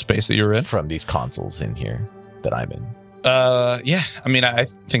 space that you're in? from these consoles in here that I'm in. Yeah. I mean, I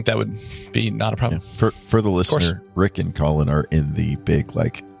think that would be not a Yeah. problem. For the listener, Rick and Colin are in the big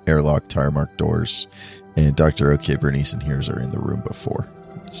like airlock tire mark doors, and Dr. OK, Bernice, and Hears are in the room before.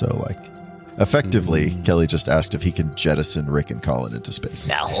 So like, effectively, Kelly just asked if he can jettison Rick and Colin into space.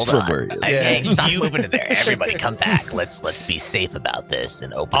 Now hold From on. where he is. Hey, stop moving in there. Everybody, come back. Let's be safe about this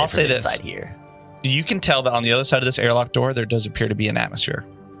and open I'll it say from this. inside here. You can tell that on the other side of this airlock door, there does appear to be an atmosphere.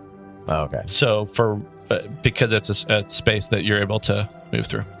 Oh, okay. So because it's a space that you're able to move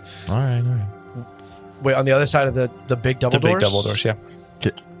through. All right. Wait, on the other side of the big double The doors. big double doors, yeah.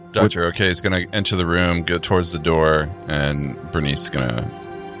 Dr. OK is going to enter the room, go towards the door, and Bernice is going to,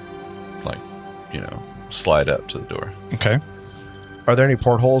 slide up to the door. Okay. Are there any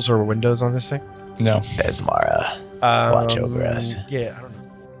portholes or windows on this thing? No. Besmara, Watch over us. Yeah, I don't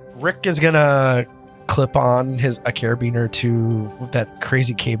know. Rick is gonna clip on a carabiner to that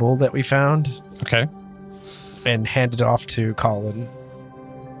crazy cable that we found Okay. and hand it off to Colin.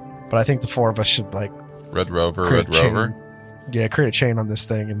 But I think the four of us should Red Rover, create Red a chain. Rover. Yeah, create a chain on this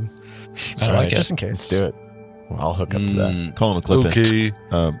thing and I like just it. in case. Let's do it. Well, I'll hook up to that. Colin will clip it.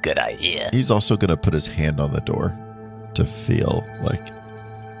 Okay. Good idea. He's also going to put his hand on the door to feel like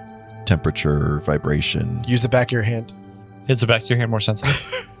temperature, vibration. Use the back of your hand. Is the back of your hand more sensitive?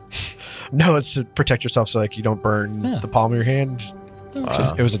 No, it's to protect yourself so you don't burn the palm of your hand.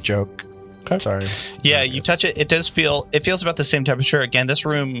 It was a joke. I'm sorry. Yeah, you touch it. It feels about the same temperature. Again, this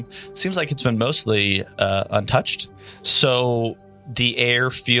room seems like it's been mostly untouched. So the air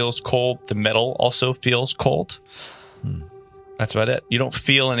feels cold. The metal also feels cold. That's about it. You don't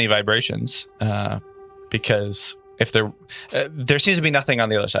feel any vibrations because if there seems to be nothing on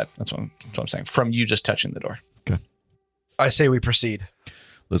the other side. That's what I'm saying. From you just touching the door. Okay. I say we proceed.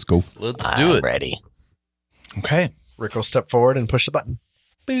 Let's go. Let's do I'm it. ready. Okay. Rick will step forward and push the button.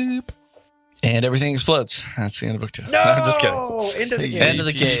 Boop. And everything explodes. That's the end of book 2. No, I'm just kidding. Into the game. End of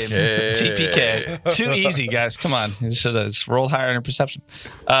the game. TPK. Too easy, guys. Come on. You should have just rolled higher in your perception.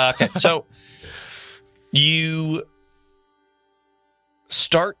 Okay, so you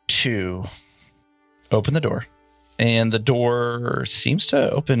start to open the door, and the door seems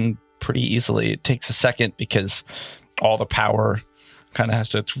to open pretty easily. It takes a second because all the power kind of has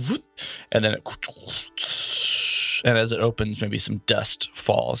to, and then and as it opens, maybe some dust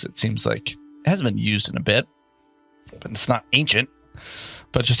falls. It seems like it hasn't been used in a bit, but it's not ancient,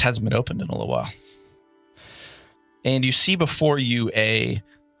 but it just hasn't been opened in a little while. And you see before you the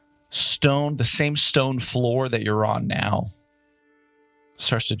same stone floor that you're on now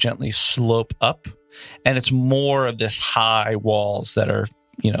starts to gently slope up. And it's more of this high walls that are,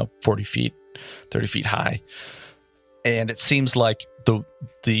 40 feet, 30 feet high. And it seems like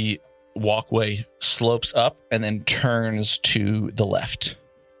the walkway slopes up and then turns to the left.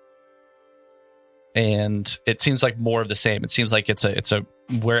 And it seems like more of the same. It seems like it's a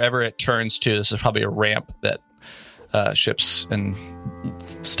wherever it turns to, this is probably a ramp that ships and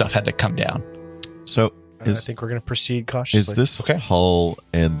stuff had to come down. So I think we're going to proceed cautiously. is this hull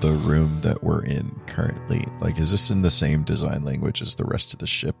and the room that we're in currently, is this in the same design language as the rest of the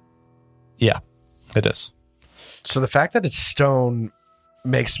ship? Yeah, it is. So the fact that it's stone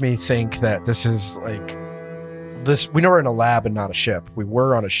makes me think that this is this. We know we're in a lab and not a ship. We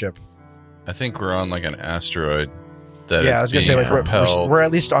were on a ship. I think we're on an asteroid that I was is going to being say propelled. we're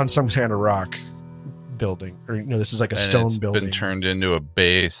at least on some kind of rock building, or this is like a and stone it's building. been turned into a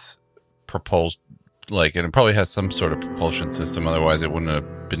base propulsed, and it probably has some sort of propulsion system. Otherwise, it wouldn't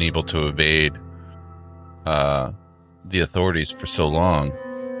have been able to evade the authorities for so long.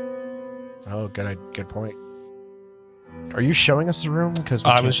 Oh, good point. Are you showing us the room? Because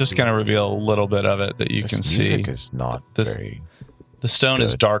I was just going to reveal a little bit of it that you can see. Music is not very. The stone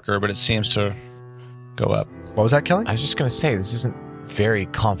is darker, but it seems to go up. What was that, Kelly? I was just going to say, this isn't very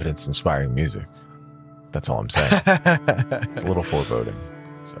confidence-inspiring music. That's all I'm saying. It's a little foreboding.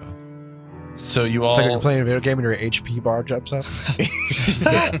 So you all It's like you're playing a video game and your HP bar jumps up.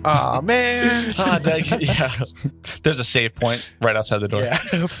 Oh man! yeah. There's a save point right outside the door. Yeah.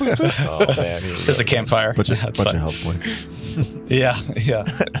 Oh, man. There's a campfire. Bunch of fine. health points. Yeah.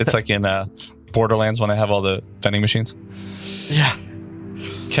 It's like in Borderlands when they have all the vending machines. Yeah.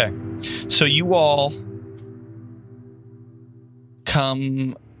 Okay. So you all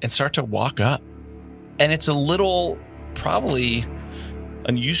come and start to walk up. And it's a little probably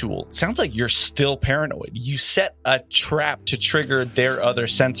unusual. It sounds like you're still paranoid. You set a trap to trigger their other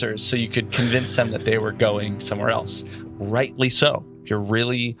sensors so you could convince them that they were going somewhere else. Rightly so. You're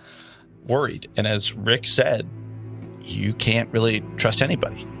really worried. And as Rick said, you can't really trust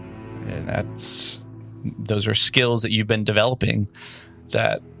anybody. And those are skills that you've been developing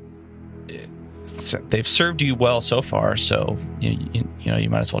that they've served you well so far. So you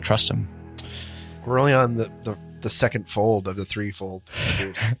might as well trust them. We're only on the second fold of the threefold.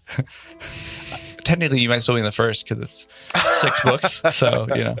 Technically, you might still be in the first because it's 6 books. So,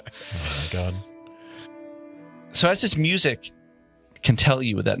 Oh, my God. So as this music can tell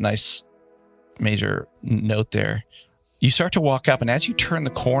you with that nice major note there, you start to walk up, and as you turn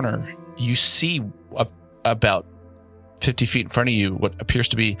the corner, you see about 50 feet in front of you what appears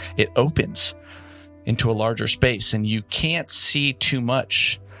to be, it opens into a larger space, and you can't see too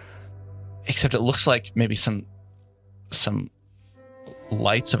much, except it looks like maybe some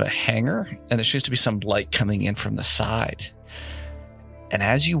lights of a hangar, and there seems to be some light coming in from the side. And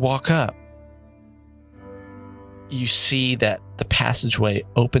as you walk up, you see that the passageway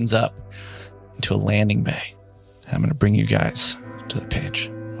opens up into a landing bay. I'm going to bring you guys to the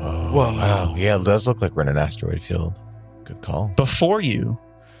page. Oh, wow. Yeah, it does look like we're in an asteroid field. Good call. Before you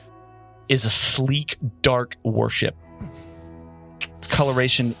is a sleek, dark warship. Its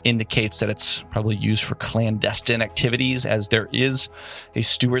coloration indicates that it's probably used for clandestine activities, as there is a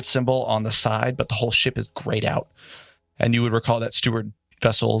steward symbol on the side, but the whole ship is grayed out. And you would recall that steward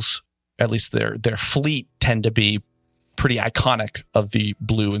vessels, at least their fleet, tend to be pretty iconic of the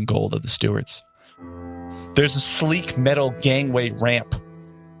blue and gold of the stewards. There's a sleek metal gangway ramp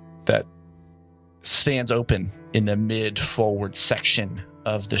that stands open in the mid-forward section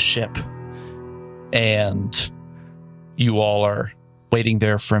of the ship. And you all are waiting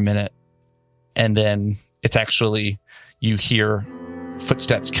there for a minute. And then it's actually, you hear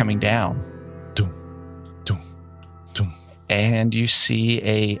footsteps coming down. Doom, doom, doom. And you see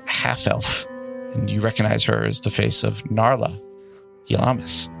a half-elf. And you recognize her as the face of Narla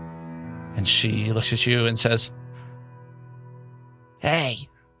Yalamis. And she looks at you and says, "Hey,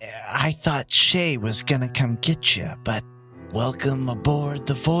 I thought Shay was gonna come get you, but welcome aboard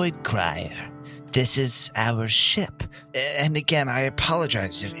the Void Crier. This is our ship. And again, I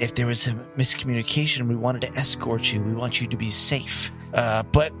apologize if there was a miscommunication. We wanted to escort you. We want you to be safe.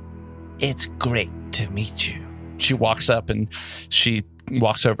 But it's great to meet you." She walks up and she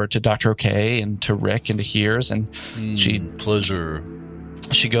walks over to Dr. OK and to Rick and to Hears, and Pleasure.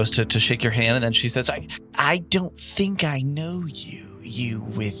 she goes to shake your hand, and then she says, I don't think I know you. You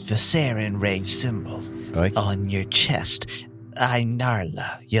with the Saren Ray symbol Aye. on your chest. I'm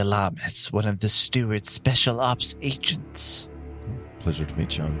Narla Yalamis, one of the Steward's Special Ops agents. Pleasure to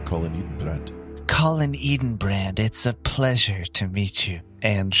meet you. I'm Colin Edenbrand. Colin Edenbrand, it's a pleasure to meet you.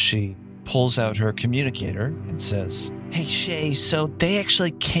 and she pulls out her communicator and says, "Hey, Shay, so they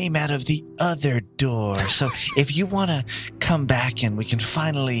actually came out of the other door. So if you want to come back and we can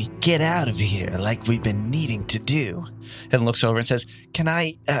finally get out of here like we've been needing to do." and looks over and says, "Can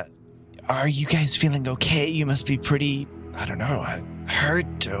I, are you guys feeling okay? You must be pretty, I don't know,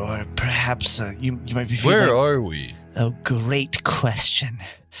 hurt, or perhaps you might be feeling... Where are we? Oh, great question.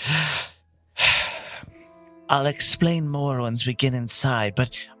 I'll explain more once we get inside,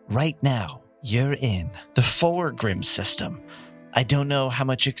 but right now, you're in the Forgrim system. I don't know how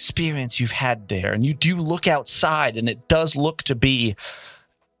much experience you've had there. And you do look outside, and it does look to be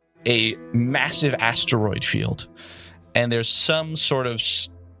a massive asteroid field. And there's some sort of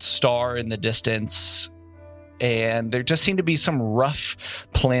star in the distance. And there just seem to be some rough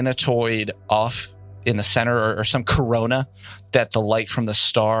planetoid off in the center, or some corona that the light from the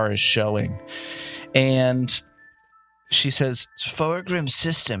star is showing. And she says, Forgrim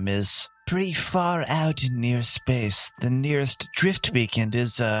system is pretty far out in near space. The nearest drift beacon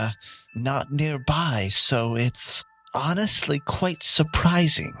is not nearby, so it's honestly quite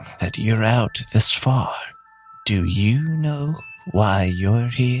surprising that you're out this far. Do you know why you're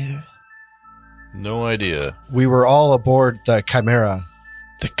here? No idea. We were all aboard the Chimera.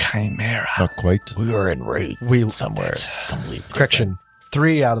 The Chimera. Not quite. We were en route We somewhere. Completely Correction.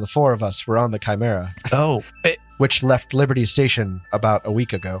 3 out of the 4 of us were on the Chimera, oh, which left Liberty Station about a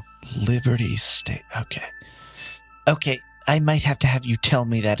week ago. Liberty State. Okay, I might have to have you tell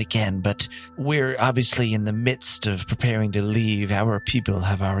me that again, but we're obviously in the midst of preparing to leave. Our people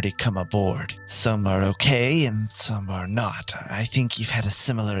have already come aboard. Some are okay and some are not. I think you've had a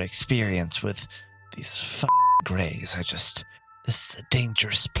similar experience with these Greys. This is a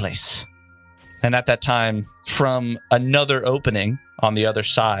dangerous place. and at that time, from another opening on the other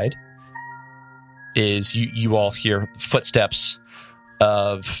side, is you all hear footsteps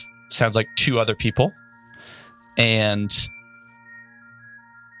of, sounds like 2 other people. And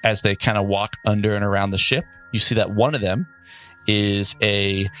as they kind of walk under and around the ship, you see that one of them is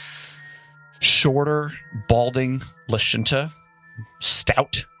a shorter, balding Lashunta,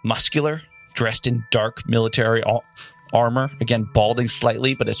 stout, muscular, dressed in dark military armor. Again, balding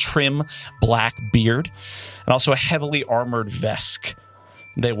slightly, but a trim black beard, and also a heavily armored Vesk.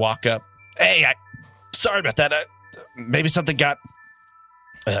 They walk up. Hey, sorry about that. Maybe something got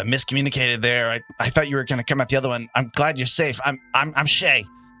miscommunicated there. I thought you were going to come out the other one. I'm glad you're safe. I'm Shay.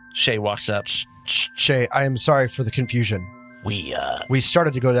 Shay walks up. Shay, I am sorry for the confusion. We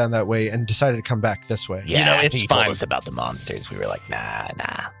started to go down that way and decided to come back this way. Yeah, You know, after it's you told fine. us about the monsters, we were like, nah.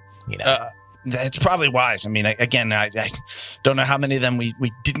 You know, It's probably wise. I mean, again, I don't know how many of them we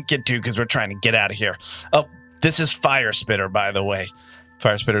didn't get to because we're trying to get out of here. Oh, this is Fire Spitter, by the way.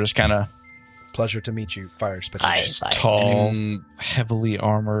 Fire Spitter is kind of Pleasure to meet you, Fire Spitter. Hi. tall, heavily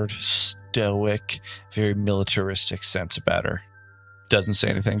armored, stoic, very militaristic sense about her. Doesn't say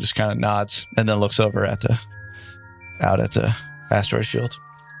anything, just kind of nods, and then looks over out at the asteroid field.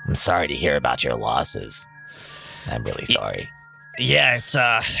 I'm sorry to hear about your losses. I'm really sorry. Yeah, it's,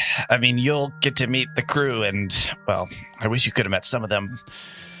 I mean, you'll get to meet the crew, and, well, I wish you could have met some of them.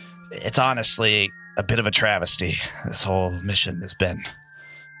 It's honestly a bit of a travesty. This whole mission has been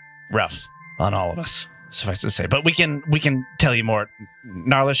rough on all of us, suffice to say. But we can tell you more.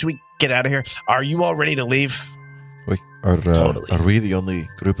 Narla, should we get out of here? Are you all ready to leave? Wait, Totally. are we the only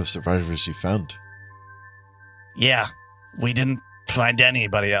group of survivors you found? Yeah, we didn't find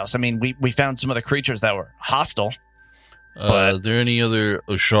anybody else. I mean, we found some of the creatures that were hostile. Are there any other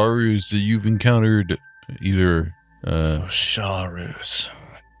Osharus that you've encountered? Either Osharus.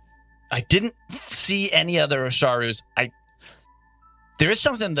 I didn't see any other Osharus. There is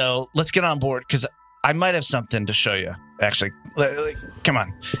something, though. Let's get on board, because I might have something to show you, actually. Come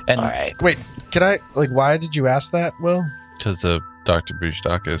on. And All right. Wait, can I, why did you ask that, Will? because Dr.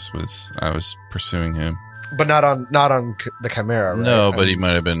 Bristakis I was pursuing him. But not on the Chimera, right? No, but he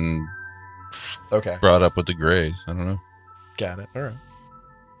might have been Okay, brought up with the Greys. I don't know. got it. All right.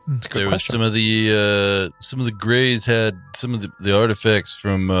 There was some of the Greys had some of the artifacts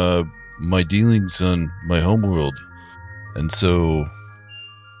from my dealings on my homeworld, and so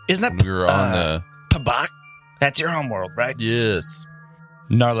isn't when that we were on Pabak? That's your homeworld, right? yes,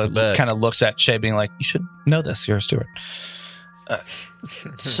 Narla Back. kind of looks at Shay, being like, "You should know this. You're a steward."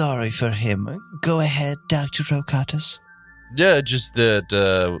 Sorry for him. Go ahead, Dr. Rokatis. yeah, just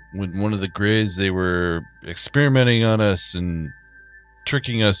that when one of the Greys, they were experimenting on us and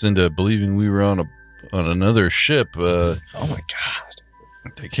tricking us into believing we were on another ship. Oh my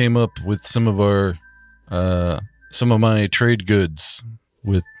god! They came up with some of my trade goods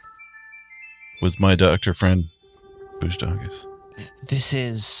with my doctor friend Bristakis.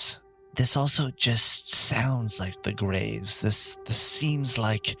 This also just sounds like the Greys. This seems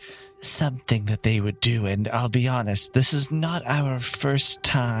like something that they would do, and I'll be honest, this is not our first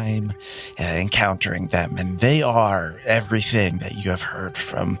time encountering them, and they are everything that you have heard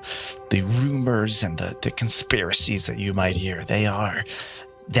from the rumors and the conspiracies that you might hear. They are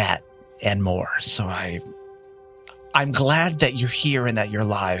that and more. So I'm glad that you're here and that you're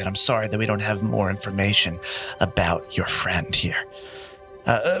alive, and I'm sorry that we don't have more information about your friend here.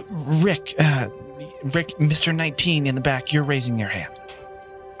 Rick, Mr. 19 in the back, you're raising your hand.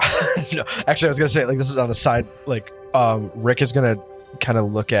 No, actually, I was gonna say, this is on a side. Rick is gonna kind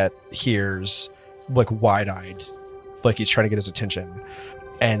of look at Here's, wide-eyed, he's trying to get his attention,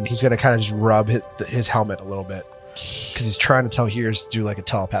 and he's gonna kind of just rub his helmet a little bit because he's trying to tell Here's to do a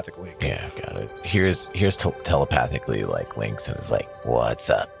telepathic link. Yeah, got it. Here's telepathically links and is like, "What's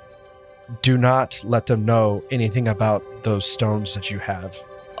up?" Do not let them know anything about those stones that you have.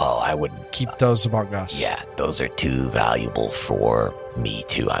 Oh, I wouldn't. Keep those among us. Yeah, those are too valuable for me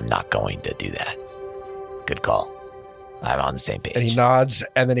too. I'm not going to do that. Good call. I'm on the same page. And he nods,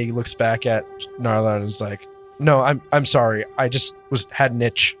 and then he looks back at Narla and is like, "No, I'm sorry. I just had an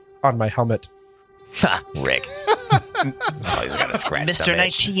itch on my helmet." Ha, Rick. Always got to scratch Mr. some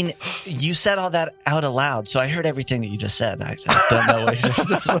itch. 19, you said all that out aloud, so I heard everything that you just said. I don't know what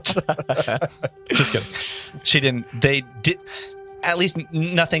you just kidding. She didn't. They did. At least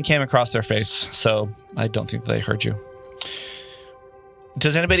nothing came across their face, so I don't think they heard you.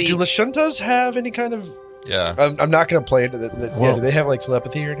 Does anybody? Do Lashuntas have any kind of? Yeah. I'm not going to play into the Well- do they have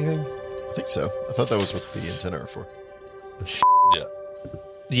telepathy or anything? I think so. I thought that was what the antenna are for.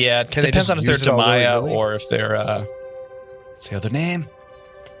 Yeah, it Can they depends just on if they're use it all Demaya willy-nilly? or if they're. What's the other name?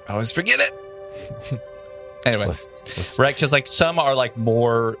 I always forget it. Anyway, Let's- right? Because some are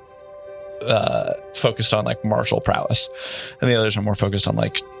more focused on martial prowess, and the others are more focused on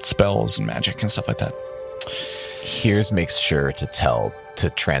spells and magic and stuff like that. Here's makes sure to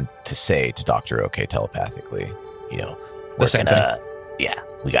say to Dr. OK telepathically, we're same gonna,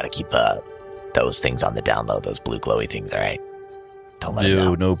 we got to keep those things on the down low, those blue glowy things. All right, don't let them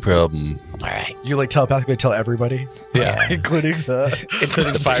know. No problem. All right, You telepathically tell everybody, including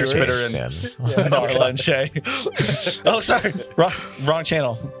the Fire spitter Stewards. and Narla and Shay. Oh, sorry, wrong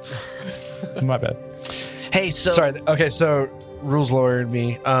channel. My bad. Hey, so Sorry. Okay, so rules lawyer and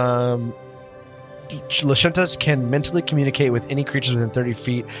me. Lashuntas can mentally communicate with any creatures within 30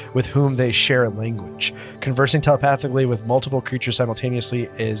 feet with whom they share a language. Conversing telepathically with multiple creatures simultaneously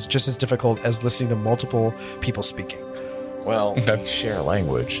is just as difficult as listening to multiple people speaking. Well, we share a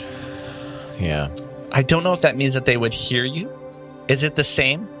language. Yeah. I don't know if that means that they would hear you. Is it the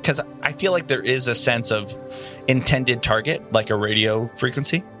same? Because I feel like there is a sense of intended target, like a radio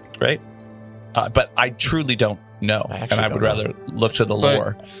frequency, right? But I truly don't know, I and actually I would don't rather look to the But,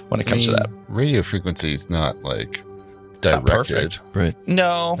 lore when it comes to that. Radio frequency is not It's not directed. perfect. Right.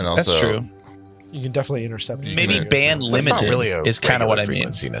 No, And that's also- true. You can definitely intercept it. Maybe band That's not limited really a is kind of what I regular mean.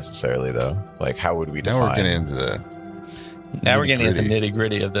 frequency necessarily, though. Like, how would we Now define? we're getting into the. Now we're getting into the nitty-gritty. nitty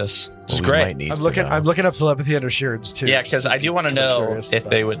gritty of this. It's We great. might need I'm to looking. know. I'm looking up telepathy and assurance too. Yeah, because I do want to 'cause I'm know curious if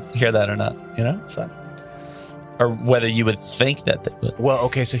about they it. would hear that or not. You know, it's fine. Or whether you would think that they would. Well,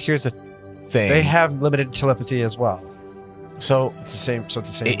 okay, so here's the thing. They have limited telepathy as well. so It's the same. So it's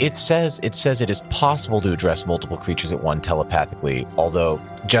the same. it says it is possible to address multiple creatures at one telepathically, although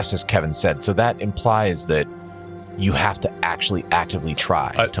just as Kevin said, so that implies that you have to actually actively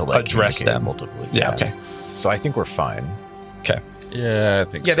try to like address communicate them. multiply. Yeah, okay. So I think we're fine. Yeah, I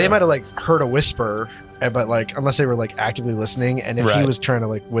think yeah, so. they might have like heard a whisper, but like unless they were like actively listening, and if he Right. was trying to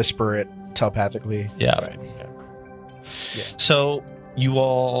like whisper it telepathically, Yeah. right. So you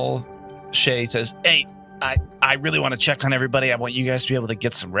all, Shay says, "Hey, I really want to check on everybody. I want you guys to be able to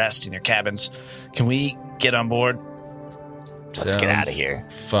get some rest in your cabins. Can we get on board?" Let's get out of Sounds here.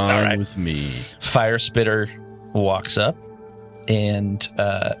 Fine All right. with me. Fire Spitter walks up, and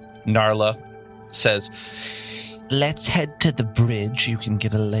Narla says, Let's head to the bridge. You can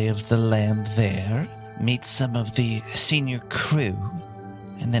get a lay of the land there, meet some of the senior crew,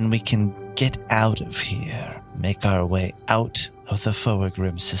 and then we can get out of here, make our way out of the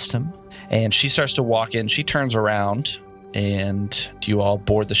Foegrim system. and she starts to walk in. She turns around, and do you all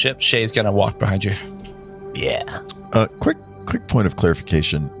board the ship? Shay's gonna walk behind you. Yeah. Quick point of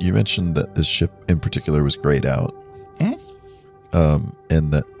clarification. You mentioned that this ship in particular was grayed out,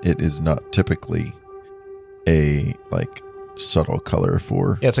 and that it is not typically a like subtle color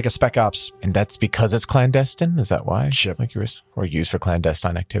for. Yeah, it's like a spec ops. And that's because it's clandestine? Is that why? Ship. Like or used for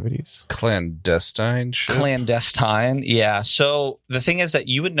clandestine activities? Clandestine ship. Clandestine, yeah. So the thing is that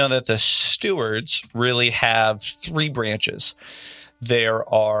you would know that the stewards really have three branches. There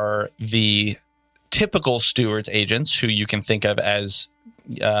are the typical stewards agents, who you can think of as,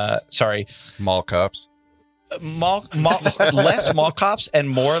 Mall cops. less mall cops and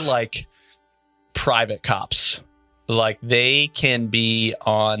more like private cops. Like they can be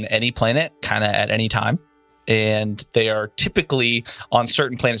on any planet kind of at any time. And they are typically on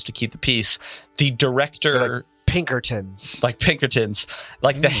certain planets to keep the peace. The director, Pinkertons. like Pinkertons,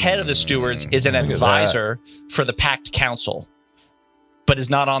 like the head of the stewards is an Look at advisor for the Pact Council, but is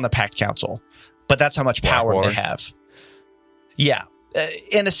not on the Pact Council. But that's how much power Blackwater. they have. Yeah,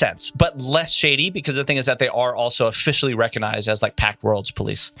 in a sense, but less shady, because the thing is that they are also officially recognized as like Pact Worlds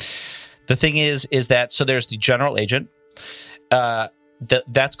police. The thing is that, so there's the general agent.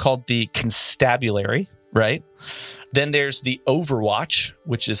 That's called the constabulary, right? Then there's the Overwatch,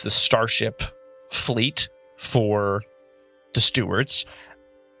 which is the starship fleet for the stewards.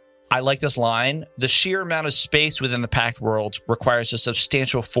 I like this line. The sheer amount of space within the Pact world requires a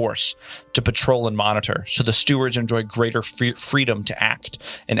substantial force to patrol and monitor, so the stewards enjoy greater freedom to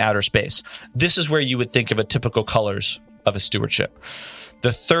act in outer space. This is where you would think of a typical colors of a stewardship.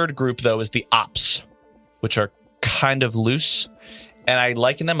 The third group, though, is the Ops, which are kind of loose. And I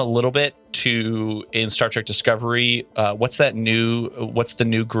liken them a little bit to, in Star Trek Discovery, what's the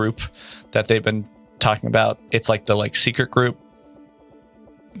new group that they've been talking about? It's like the secret group.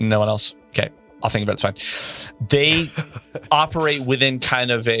 No one else? Okay, I'll think about it. It's fine. They operate within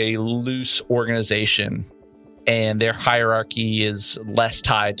kind of a loose organization, and their hierarchy is less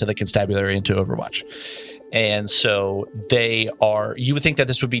tied to the constabulary and to Overwatch. And so you would think that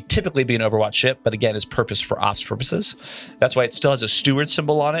this would typically be an Overwatch ship, but again, is purposed for ops purposes. That's why it still has a steward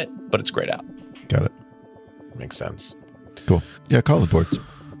symbol on it, but it's grayed out. Got it. Makes sense. Cool. Yeah, call the boards.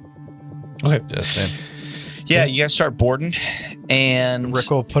 Okay. Yeah, same. Yeah, you guys start boarding, and Rick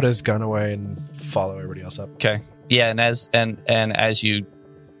will put his gun away and follow everybody else up. okay, yeah, and as you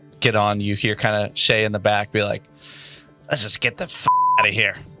get on, you hear kind of Shay in the back be like, "Let's just get the out of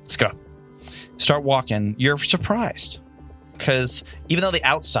here. Let's go." Start walking. You're surprised because even though the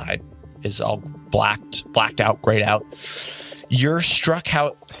outside is all blacked out, grayed out, you're struck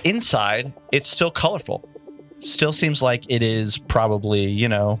how inside it's still colorful. Still seems like it is probably,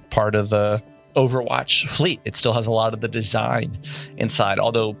 part of the Overwatch fleet. It still has a lot of the design inside,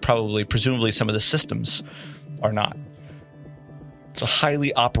 although presumably some of the systems are not. It's a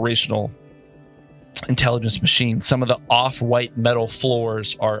highly operational intelligence machine. Some of the off-white metal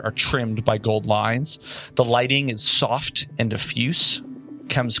floors are trimmed by gold lines. The lighting is soft and diffuse,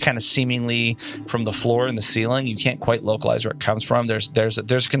 comes kind of seemingly from the floor and the ceiling. You can't quite localize where it comes from. There's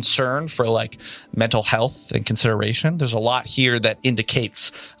a concern for mental health and consideration. There's a lot here that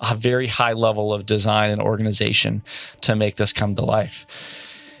indicates a very high level of design and organization to make this come to life.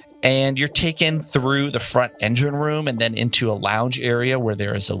 And you're taken through the front engine room and then into a lounge area where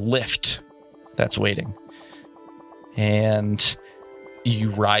there is a lift that's waiting. And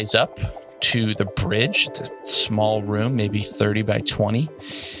you rise up to the bridge. It's a small room, maybe 30 by 20.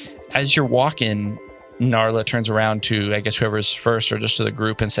 As you're walking, Narla turns around to, I guess, whoever's first or just to the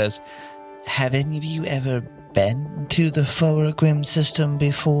group and says, Have any of you ever been to the Forgrim system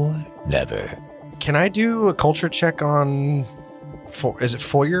before? Never. Can I do a culture check on... is it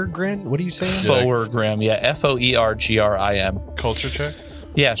Foyergrim? What are you saying? Foergrim, yeah, Foergrim. Culture check?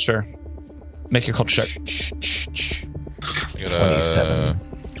 Yeah, sure. Make a culture check. I got 27.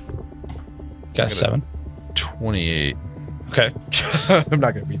 Got a 7. 28. Okay. I'm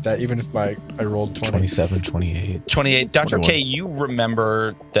not going to beat that, even if I rolled 20. 27, 28. 28. Dr. 21. K, you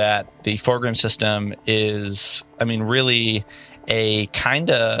remember that the Forgrim system is, really a kind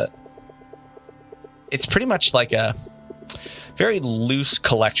of... It's pretty much like a very loose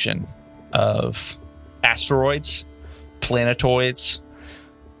collection of asteroids, planetoids.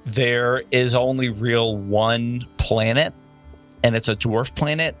 There is only real one planet, and it's a dwarf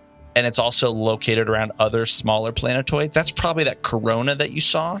planet, and it's also located around other smaller planetoids. That's probably that corona that you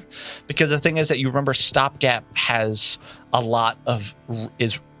saw, because the thing is that you remember Stopgap has a lot of,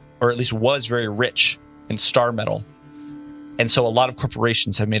 or at least was very rich in star metal. And so a lot of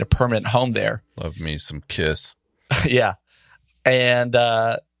corporations have made a permanent home there. Love me some Kiss. Yeah. And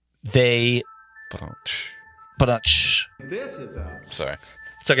they... Sorry.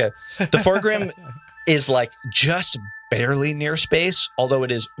 It's okay. The Forgrim is like just barely near space, although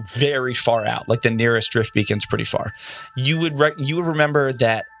it is very far out. Like the nearest drift beacon's pretty far. You would remember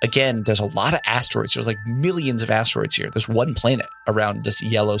that, again, there's a lot of asteroids. There's like millions of asteroids here. There's one planet around this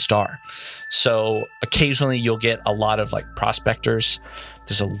yellow star. So occasionally you'll get a lot of like prospectors.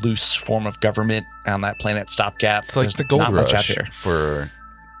 There's a loose form of government on that planet, Stopgap. It's like There's the gold not much rush out there. for...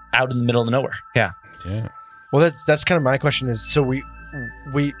 Out in the middle of nowhere. Yeah. Yeah. Well, that's kind of my question is, so we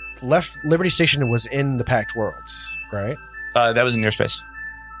left Liberty Station and was in the Packed Worlds, right? That was in near space.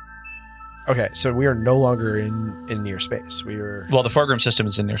 Okay, so we are no longer in near space. We were... Well, the Forgrim system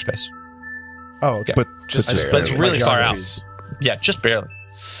is in near space. Oh, okay. But Just just But it's barely. really far out. Geographies. Yeah, just barely.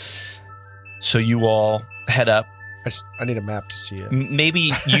 So you all head up. I need a map to see it.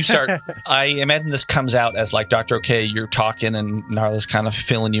 Maybe you start. I imagine this comes out as like Dr. OK, you're talking and Narla's kind of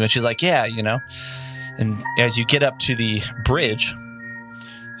filling you, and she's like, yeah, And as you get up to the bridge,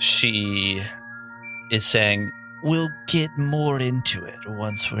 she is saying, We'll get more into it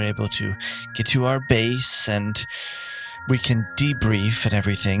once we're able to get to our base and we can debrief and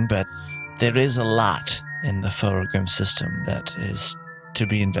everything, but there is a lot in the Forgrim system that is to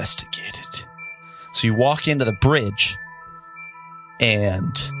be investigated. So you walk into the bridge,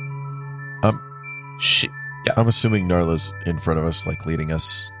 and she, I'm assuming Narla's in front of us, like leading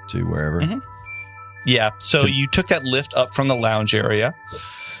us to wherever. Mhm. yeah. So you took that lift up from the lounge area,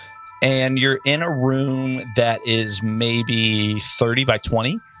 and you're in a room that is maybe 30 by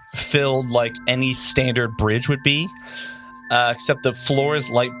 20, filled like any standard bridge would be, except the floor is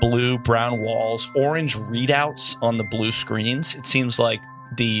light blue, brown walls, orange readouts on the blue screens. It seems like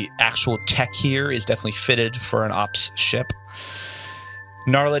the actual tech here is definitely fitted for an ops ship.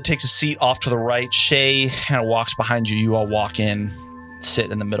 Narla takes a seat off to the right. Shay kind of walks behind you. You all walk in,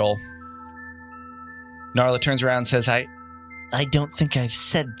 sit in the middle. Narla turns around and says, I don't think I've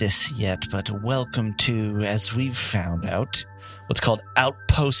said this yet, but welcome to, as we've found out, what's called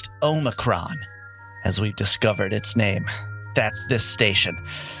Outpost Omicron, as we've discovered its name. That's this station.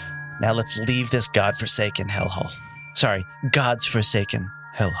 Now let's leave this godforsaken hellhole. Sorry, God's forsaken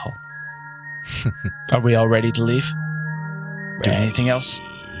hellhole. Are we all ready to leave? Do anything else?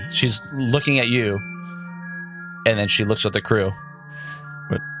 she's looking at you, and then she looks at the crew.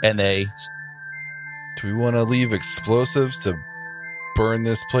 What? And they... Do we want to leave explosives to burn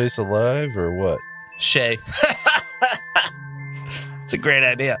this place alive or what? Shay. It's a great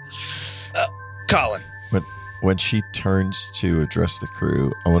idea. Colin. When she turns to address the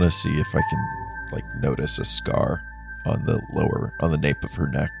crew, I want to see if I can notice a scar on the nape of her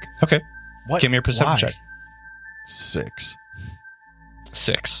neck. Okay. What? Give me your perception Why? check. 6.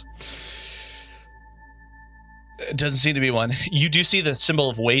 6. It doesn't seem to be one. You do see the symbol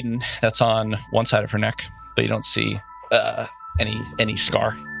of Waden that's on one side of her neck, but you don't see any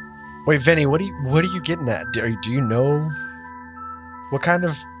scar. Wait, Vinny, what are you getting at? Do you know what kind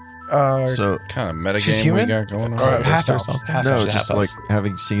of So Kind of She's metagame we human? got going on. Or half or elf? something. Half no, elf. she's just half like elf.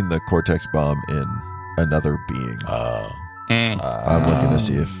 having seen the Cortex bomb in another being. Mm, I'm looking to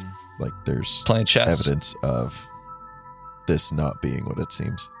see if there's playing chess. evidence of this not being what it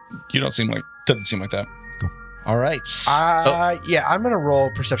seems. You don't seem like... Doesn't seem like that. Cool. All right. Yeah, I'm gonna roll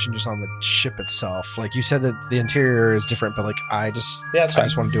perception just on the ship itself. Like you said that the interior is different, but I just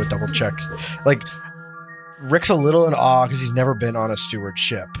want to do a double check. Like Rick's a little in awe because he's never been on a steward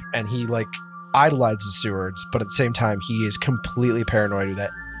ship, and he idolizes the stewards, but at the same time, he is completely paranoid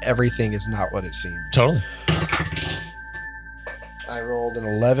that everything is not what it seems. Totally. I rolled an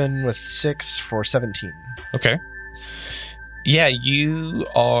 11 with 6 for 17. Okay. Yeah, you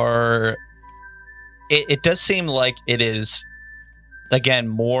are. It does seem like it is, again,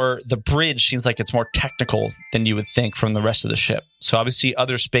 more. The bridge seems like it's more technical than you would think from the rest of the ship. So obviously,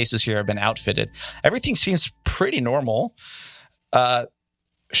 other spaces here have been outfitted. Everything seems pretty normal.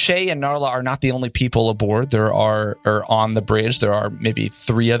 Shay and Narla are not the only people aboard. Or on the bridge. There are maybe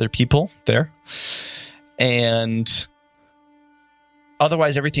 3 other people there. And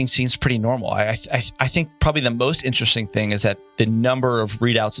otherwise, everything seems pretty normal. I think probably the most interesting thing is that the number of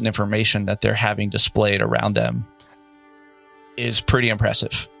readouts and information that they're having displayed around them is pretty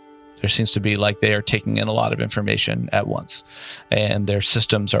impressive. There seems to be like they are taking in a lot of information at once. And their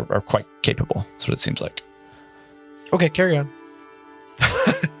systems are quite capable. That's what it seems like. Okay, carry on.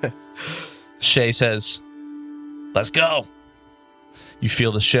 Shay says, "Let's go." You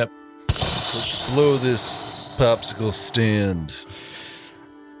feel the ship. Let's blow this popsicle stand.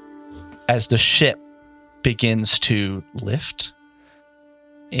 As the ship begins to lift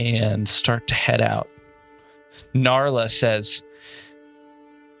and start to head out, Narla says,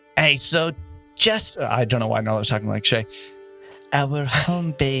 "Hey, so just..." I don't know why Narla's talking like Shay. Our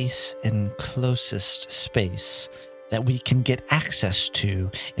home base and closest space that we can get access to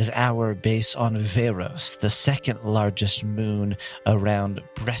is our base on Veros, the second largest moon around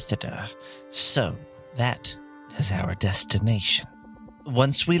Brethida. So that is our destination.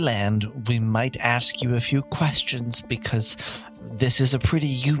 Once we land, we might ask you a few questions because this is a pretty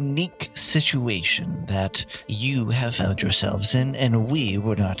unique situation that you have found yourselves in, and we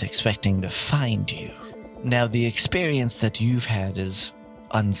were not expecting to find you. Now, the experience that you've had is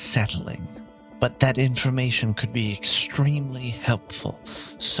unsettling, but that information could be extremely helpful.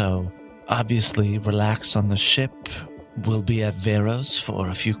 So, obviously, relax on the ship. We'll be at Veros for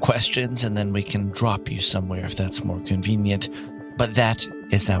a few questions, and then we can drop you somewhere if that's more convenient. But that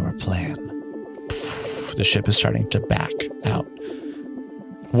is our plan. The ship is starting to back out.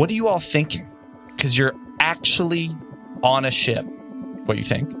 What are you all thinking? Because you're actually on a ship. What do you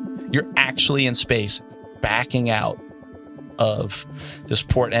think? You're actually in space, backing out of this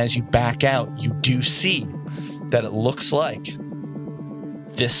port. And as you back out, you do see that it looks like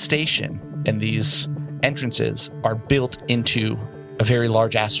this station and these entrances are built into a very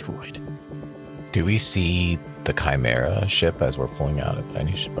large asteroid. Do we see the Chimera ship as we're pulling out by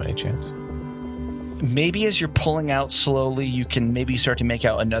any chance? Maybe as you're pulling out slowly, you can maybe start to make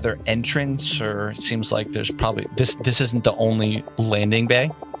out another entrance, or it seems like there's probably this isn't the only landing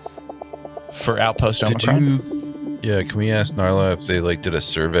bay for Outpost Omicron. Can we ask Narla if they did a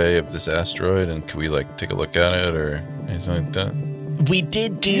survey of this asteroid, and could we take a look at it or anything like that? We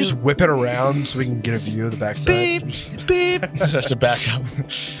did do. You just whip it around so we can get a view of the backside. Beep, beep. Starts to back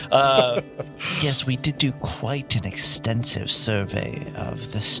up. Yes, we did do quite an extensive survey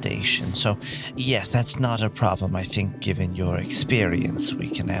of the station. So, yes, that's not a problem. I think given your experience,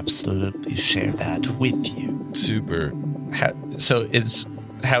 we can absolutely share that with you. Super.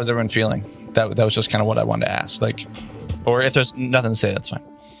 How's everyone feeling? That was just kind of what I wanted to ask. Or if there's nothing to say, that's fine.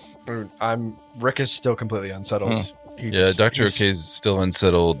 Rick is still completely unsettled. Dr. OK is still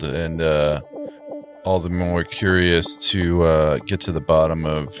unsettled and all the more curious to get to the bottom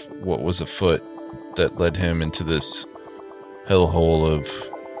of what was afoot that led him into this hellhole of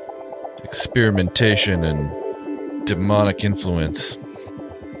experimentation and demonic influence.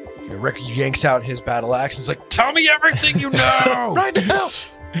 Rick yanks out his battle axe and is like, "Tell me everything you know right now."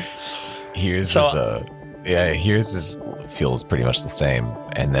 Here's feels pretty much the same,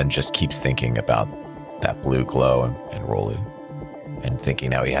 and then just keeps thinking about that blue glow and Rolly, and thinking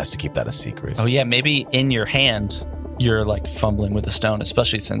now he has to keep that a secret. Oh yeah, maybe in your hand you're fumbling with the stone,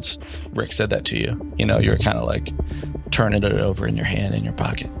 especially since Rick said that to you. You're kind of turning it over in your hand in your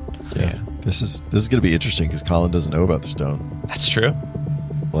pocket. Yeah. This is gonna be interesting because Colin doesn't know about the stone. That's true.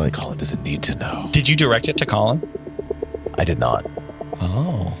 Colin doesn't need to know. Did you direct it to Colin? I did not.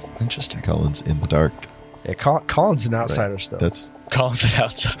 Oh, interesting. Colin's in the dark. Yeah, Colin's an outsider still. That's Colin's an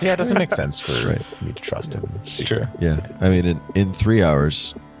outsider. Yeah, it doesn't make sense for me to trust him. It's true. Yeah, I mean, in 3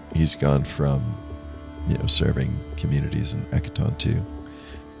 hours, he's gone from, serving communities in Ekaton to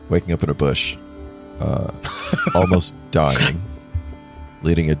waking up in a bush, almost dying,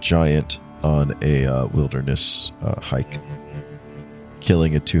 leading a giant on a wilderness hike,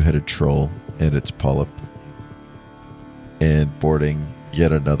 killing a 2-headed troll and its polyp, and boarding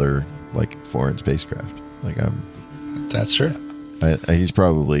yet another foreign spacecraft. That's true. He's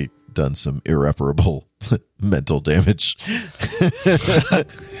probably done some irreparable mental damage.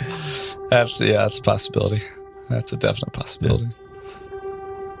 That's a possibility. That's a definite possibility.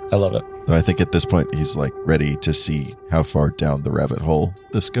 I love it. I think at this point he's like ready to see how far down the rabbit hole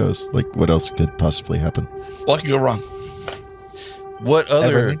this goes. Like, what else could possibly happen? What could go wrong? What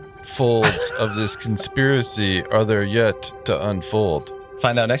other Everything. folds of this conspiracy are there yet to unfold?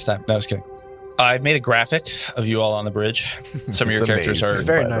 Find out next time. No, I was kidding. I've made a graphic of you all on the bridge. Some of your characters amazing, It's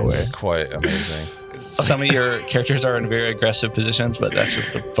very by the nice. Quite amazing. Some of your characters are in very aggressive positions, but that's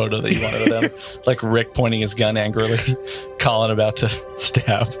just a photo that you wanted of them. Like Rick pointing his gun angrily, Colin about to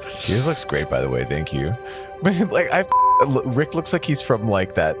stab. Yours looks great, by the way. Thank you. Rick looks like he's from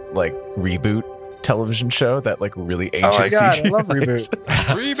like that like reboot television show, that like really ancient. Oh my god, CGI. I love Reboot.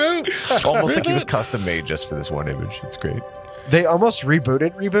 Reboot. Almost like he was custom made just for this one image. It's great. They almost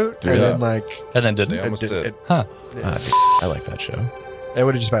rebooted Reboot, and Yeah. then like And then didn't. They almost did. I like that show. it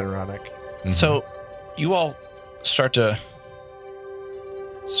would have just been ironic. So you all start to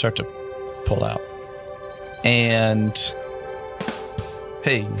pull out. And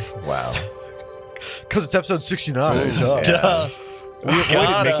hey, Wow. Because it's episode 69. Yeah. duh. We avoided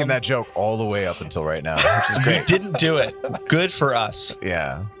Got making him. that joke all the way up until right now, which is great. Didn't do it. Good for us.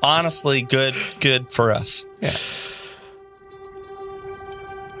 Yeah. Honestly, good for us. Yeah.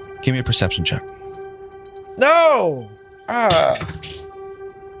 Give me a perception check. No!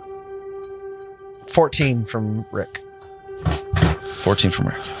 14 from Rick. 14 from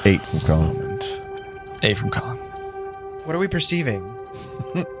Rick. 8 from Colin. 8 from Colin. What are we perceiving?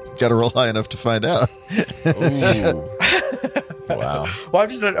 Got to roll high enough to find out. Ooh. Wow. Well, I'm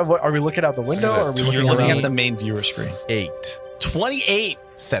just. Are we looking out the window? Or are we You're looking looking around? at the main viewer screen. 8. 28.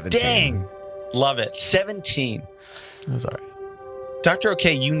 17. Dang. Love it. 17. That was all right. Dr.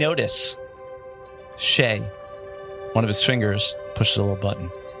 OK, you notice Shay, one of his fingers, pushes a little button.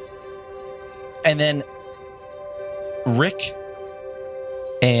 And then Rick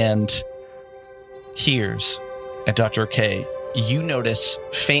and Hears and Dr. OK, you notice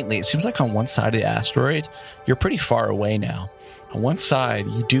faintly, it seems like on one side of the asteroid, you're pretty far away now. On one side,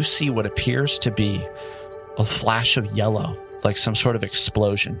 you do see what appears to be a flash of yellow, like some sort of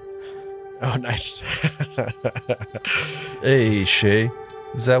explosion. Oh, nice. Hey, Shay.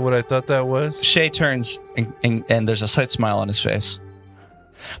 Is that what I thought that was? Shay turns and there's a slight smile on his face.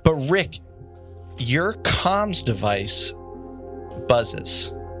 But Rick, your comms device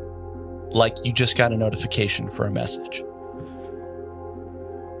buzzes like you just got a notification for a message.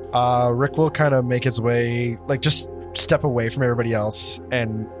 Rick will kind of make his way, like just step away from everybody else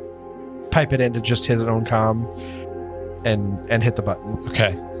and pipe it into just his own comm and hit the button.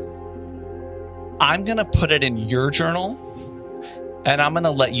 Okay. I'm going to put it in your journal and I'm going to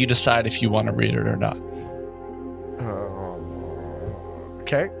let you decide if you want to read it or not.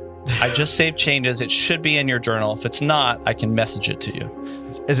 Okay. I just saved changes. It should be in your journal. If it's not, I can message it to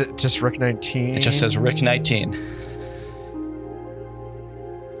you. Is it just Rick 19? It just says Rick 19.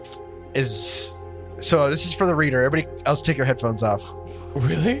 So this is for the reader. Everybody else take your headphones off.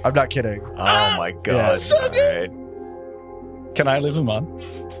 Really? I'm not kidding. Oh my god. Yeah, so All good. right. Can I leave him on?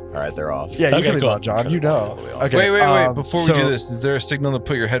 All right, they're off. Yeah, you Okay, can leave cool. it on, John. You know. Okay. Wait. Before we so do this, is there a signal to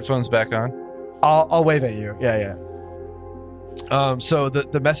put your headphones back on? I'll wave at you. Yeah. So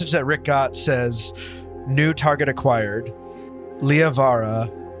the message that Rick got says, "New target acquired, Liavara,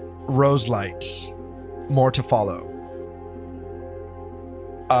 Roselight, more to follow."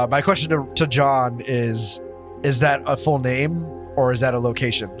 My question to John is that a full name or is that a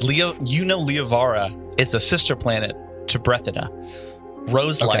location? Leo, you know Liavara is the sister planet to Brethida.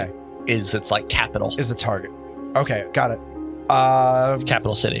 Roselight Okay. is its like capital, Is the target? Okay, got it.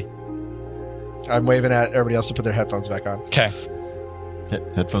 capital city. I'm waving at everybody else to put their headphones back on. Okay.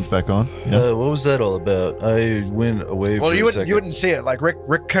 Headphones back on. Yeah. What was that all about? I went away Well, for you a wouldn't second. you wouldn't see it. Like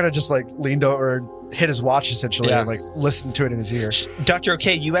Rick kind of just like leaned over and hit his watch essentially, Yeah. and like listened to it in his ear. Dr.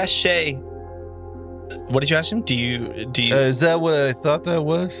 OK, you asked Shay. What did you ask him? Do you? Is that what I thought that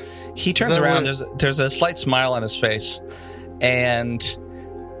was? He turns is that around. what- There's a slight smile on his face, and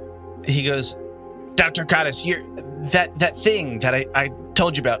he goes, "Dr. Cottis, you're that thing that I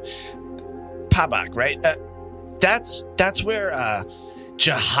told you about, Pabak, right? That's where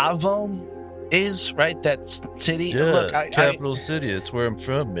Jahavom is, right? That city. Yeah, Look, capital city. It's where I'm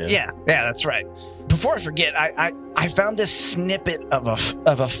from, man. Yeah, that's right. Before I forget, I found this snippet of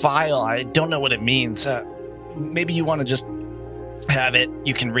a file. I don't know what it means. Maybe you want to just have it.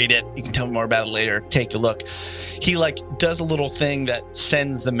 You can read it. You can tell me more about it later. Take a look. He like does a little thing that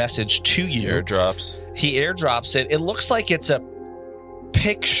sends the message to you. Airdrops. He airdrops it. It looks like it's a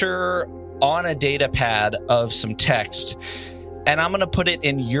picture on a data pad of some text. And I'm going to put it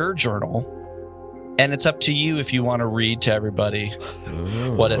in your journal. And it's up to you if you want to read to everybody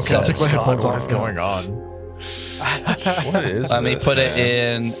what it Okay, I'll says. take my headphones What off. is going on? What is Let me this, put it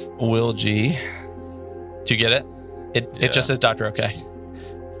man? in Will G. Do you get it? It just says Dr. Okay.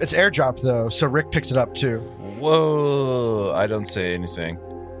 It's airdropped though, so Rick picks it up too. Whoa! I don't say anything.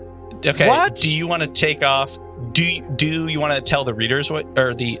 Okay. What? Do you want to take off? Do you want to tell the readers what,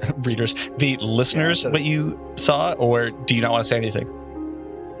 or the readers, the listeners what you saw, or do you not want to say anything?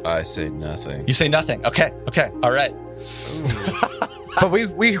 I say nothing. You say nothing. Okay. All right. But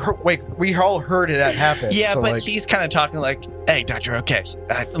we all heard that happen. Yeah, so but like, he's kind of talking like, "Hey, Doctor. Okay,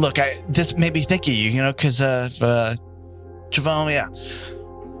 look, this made me think of you, because of Javon. Yeah,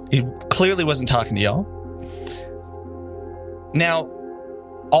 he clearly wasn't talking to y'all. Now,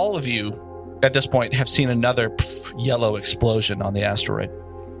 all of you at this point have seen another yellow explosion on the asteroid.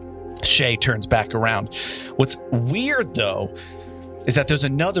 Shay turns back around. What's weird though is that there's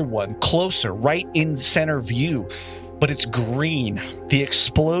another one closer, right in center view, but it's green. The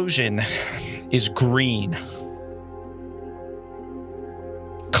explosion is green.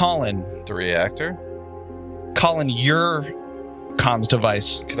 Colin, The reactor? your comms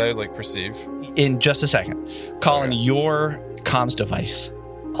device, Could I perceive? in just a second. Colin, your comms device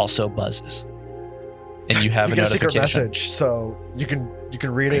also buzzes. And you have you a get a secret notification. message, so you can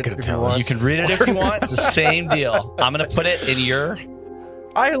read it if you want. You can read it if you want. It's the same deal. I'm going to put it in your...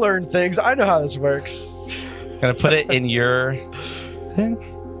 I learned things. I know how this works. Gonna put it in your thing.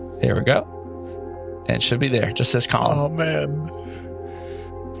 There we go. And it should be there. Just says Colin. Oh man.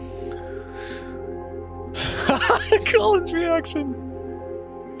 Colin's reaction.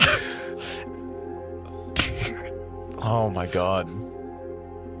 Oh my god.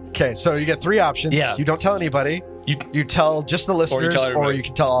 Okay, so you get three options. Yeah. You don't tell anybody. You tell just the listeners, tell or everybody. you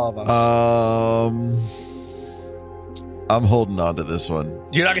can tell all of us. I'm holding on to this one.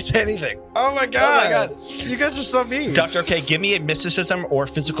 You're not gonna say anything. Oh my god! You guys are so mean. Dr. Okay, give me a mysticism or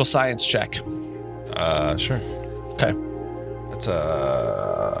physical science check. Sure. Okay. That's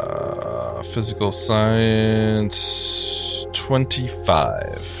physical science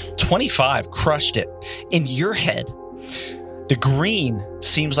 25. 25, crushed it. In your head, the green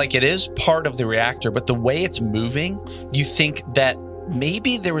seems like it is part of the reactor, but the way it's moving, you think that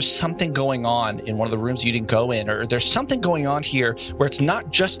maybe there was something going on in one of the rooms you didn't go in, or there's something going on here where it's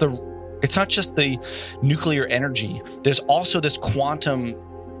not just the nuclear energy. There's also this quantum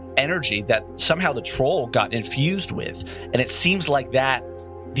energy that somehow the troll got infused with, and it seems like that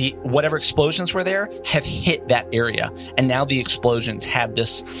the whatever explosions were there have hit that area, and now the explosions have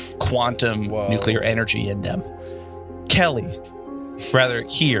this quantum nuclear energy in them. Kelly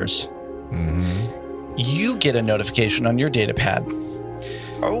hears. You get a notification on your data pad.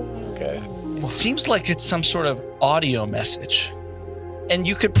 Okay. It seems like it's some sort of audio message, and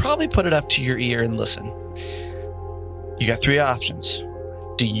you could probably put it up to your ear and listen. You got three options.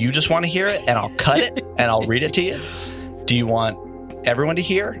 Do you just want to hear it and I'll cut it and I'll read it to you? Do you want everyone to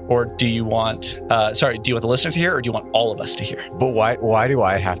hear, or do you want do you want the listener to hear, or do you want all of us to hear? But why do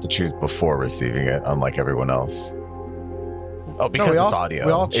I have to choose before receiving it, unlike everyone else? Oh, because it's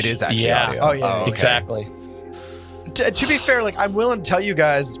audio. It is actually audio. Oh, yeah, okay. Exactly. To be fair, I'm willing to tell you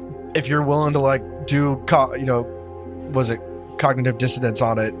guys if you're willing to do cognitive dissonance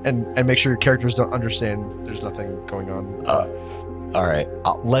on it and make sure your characters don't understand there's nothing going on. All right.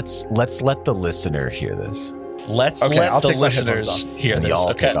 Let's let the listener hear this. Let's Okay, let I'll the take my headphones listeners off. hear And this. y'all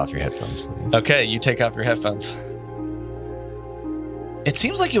Okay. take off your headphones, please. Okay, you take off your headphones. It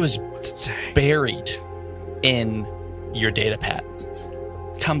seems like it was buried in your data pad.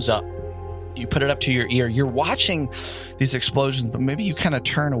 Comes up. You put it up to your ear. You're watching these explosions, but maybe you kind of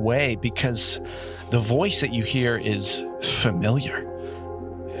turn away because the voice that you hear is familiar.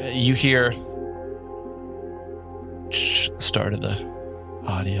 You hear start of the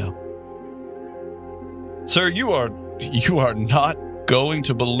audio. Sir, you are not going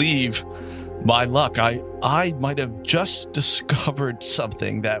to believe my luck. I might have just discovered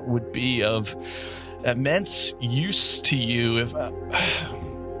something that would be of immense use to you. If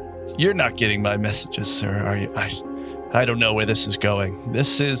you're not getting my messages, sir, are you? I don't know where this is going.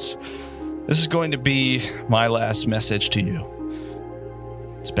 This is going to be my last message to you.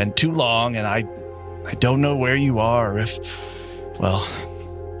 It's been too long, and I don't know where you are.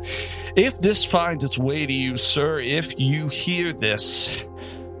 If this finds its way to you, sir, if you hear this,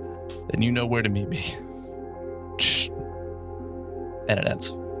 then you know where to meet me. And it ends.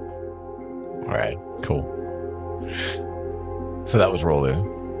 All right. Cool. So that was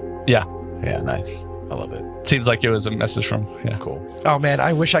Rolu. Yeah. Yeah. Nice. I love it. Seems like it was a message from, yeah. Cool. Oh man,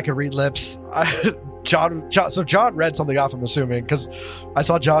 I wish I could read lips. John. So John read something off, I'm assuming, because I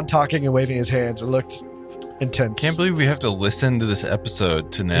saw John talking and waving his hands. It looked intense. Can't believe we have to listen to this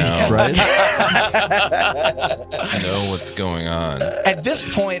episode to now Right? know what's going on. At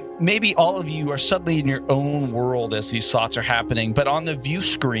this point, maybe all of you are suddenly in your own world as these thoughts are happening, but on the view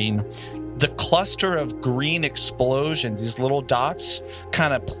screen, the cluster of green explosions, these little dots,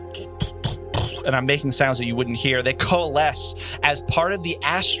 kind of, and I'm making sounds that you wouldn't hear, they coalesce as part of the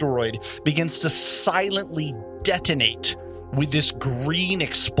asteroid begins to silently detonate with this green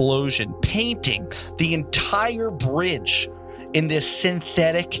explosion, painting the entire bridge in this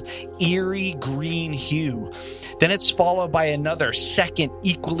synthetic, eerie green hue. Then it's followed by another second,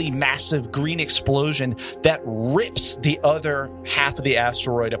 equally massive green explosion that rips the other half of the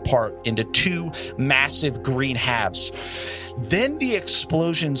asteroid apart into two massive green halves. Then the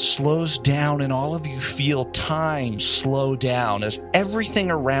explosion slows down, and all of you feel time slow down as everything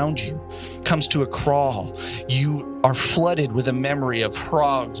around you comes to a crawl. You are flooded with a memory of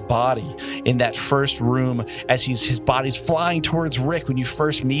Frog's body in that first room as his body's flying towards Rick when you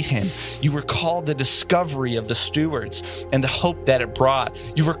first meet him. You recall the discovery of the stewards and the hope that it brought.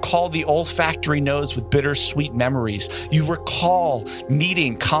 You recall the olfactory nose with bittersweet memories. You recall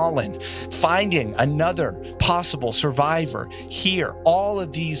meeting Colin, finding another possible survivor here. All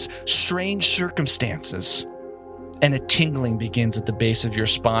of these strange circumstances. And a tingling begins at the base of your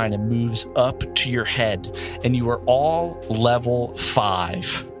spine and moves up to your head. And you are all level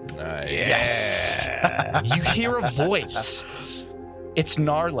 5. Nice. Yes. You hear a voice. It's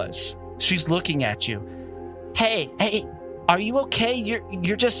Narla's. She's looking at you. Hey, are you okay?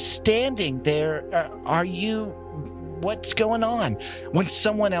 You're just standing there. Are you? What's going on? When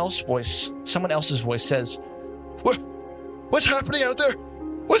someone else's voice says, "What's happening out there?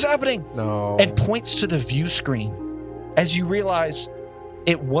 What's happening?" No. And points to the view screen as you realize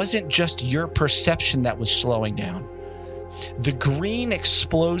it wasn't just your perception that was slowing down. The green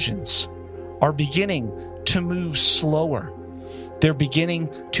explosions are beginning to move slower. They're beginning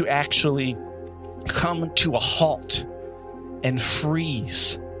to actually come to a halt and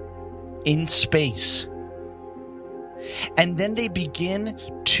freeze in space. And then they begin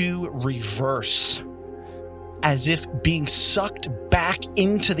to reverse, as if being sucked back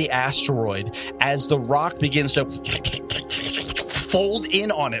into the asteroid as the rock begins to fold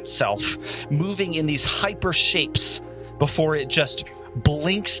in on itself, moving in these hyper shapes before it just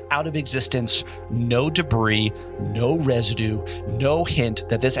blinks out of existence. No debris, no residue, no hint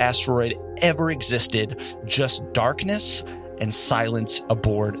that this asteroid ever existed, just darkness and silence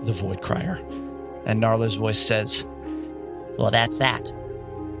aboard the Void Crier. And Narla's voice says, Well, that's that.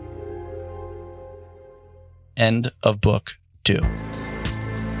 end of book 2.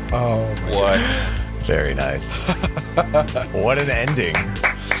 Oh, What? Very nice. What an ending.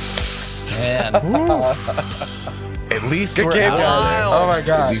 Man. At least good we're game, out guys. of there. Oh my At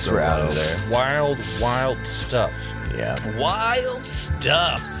god. least we're out of there. Wild stuff. Yeah. Wild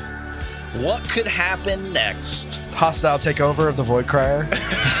stuff. What could happen next? Hostile takeover of the Void Crier.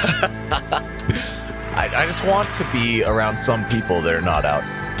 I just want to be around some people that are not out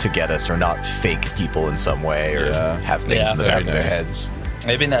to get us, or not fake people in some way, or have things Yeah, in the back very of their nice. heads.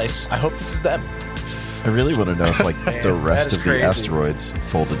 It'd be nice. I hope this is them. I really want to know if like the rest is of crazy. the asteroids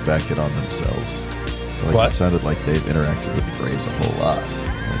folded back in on themselves. Like What? it sounded like they've interacted with the Greys a whole lot.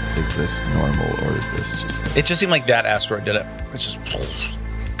 Like, is this normal or is this just It just seemed like that asteroid did it. It's just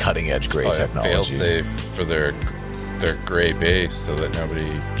Cutting edge great Probably a technology. fail safe for their gray base so that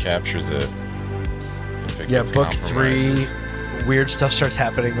nobody captures it. If it Yeah, gets book 3, compromises. weird stuff starts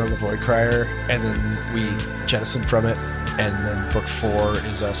happening on the Void Crier, and then we jettison from it, and then book 4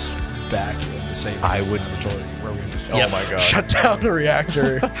 is us back in the same I would- laboratory where we Oh my god. shut down the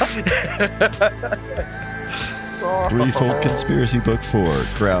reactor. threefold conspiracy book 4,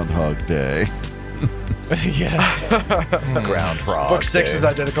 Groundhog Day? Yeah. Ground frog. Book 6 day. is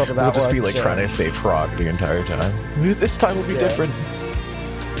identical to that We'll just one. be like so- trying to save frog the entire time. This time will be Yeah. different.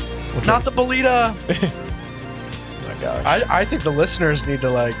 Not the Bolita! Oh my gosh. I think the listeners need to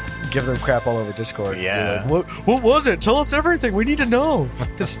like give them crap all over Discord. Be Yeah. like, what was it? Tell us everything. We need to know.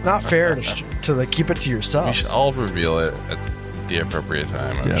 It's not fair to like keep it to We yourself. should all reveal it at the appropriate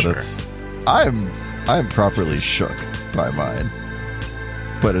time. I'm Yeah, sure. that's. I'm properly shook by mine,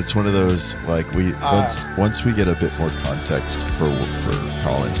 but it's one of those like once we get a bit more context for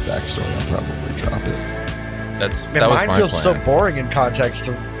Colin's backstory, I'll probably drop it. that Man, was mine my feels plan. so boring in context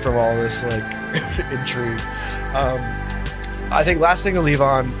from all this like intrigue. I think last thing to leave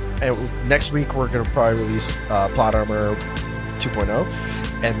on, and next week we're going to probably release Plot Armor 2.0,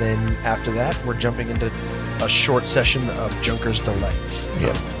 and then after that we're jumping into a short session of Joker's Delight.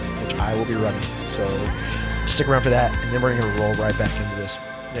 Yeah. Which I will be running. So stick around for that, and then we're going to roll right back into this.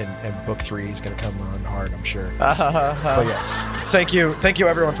 And book 3 is going to come on hard, I'm sure. But yes, thank you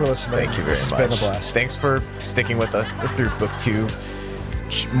everyone for listening. Thank you very much. It's been a blast. Thanks for sticking with us through book 2.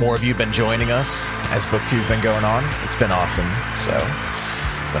 More of you have been joining us as book 2 has been going on. It's been awesome. So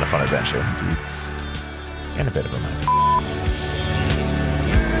it's been a fun adventure. And a bit of a mind.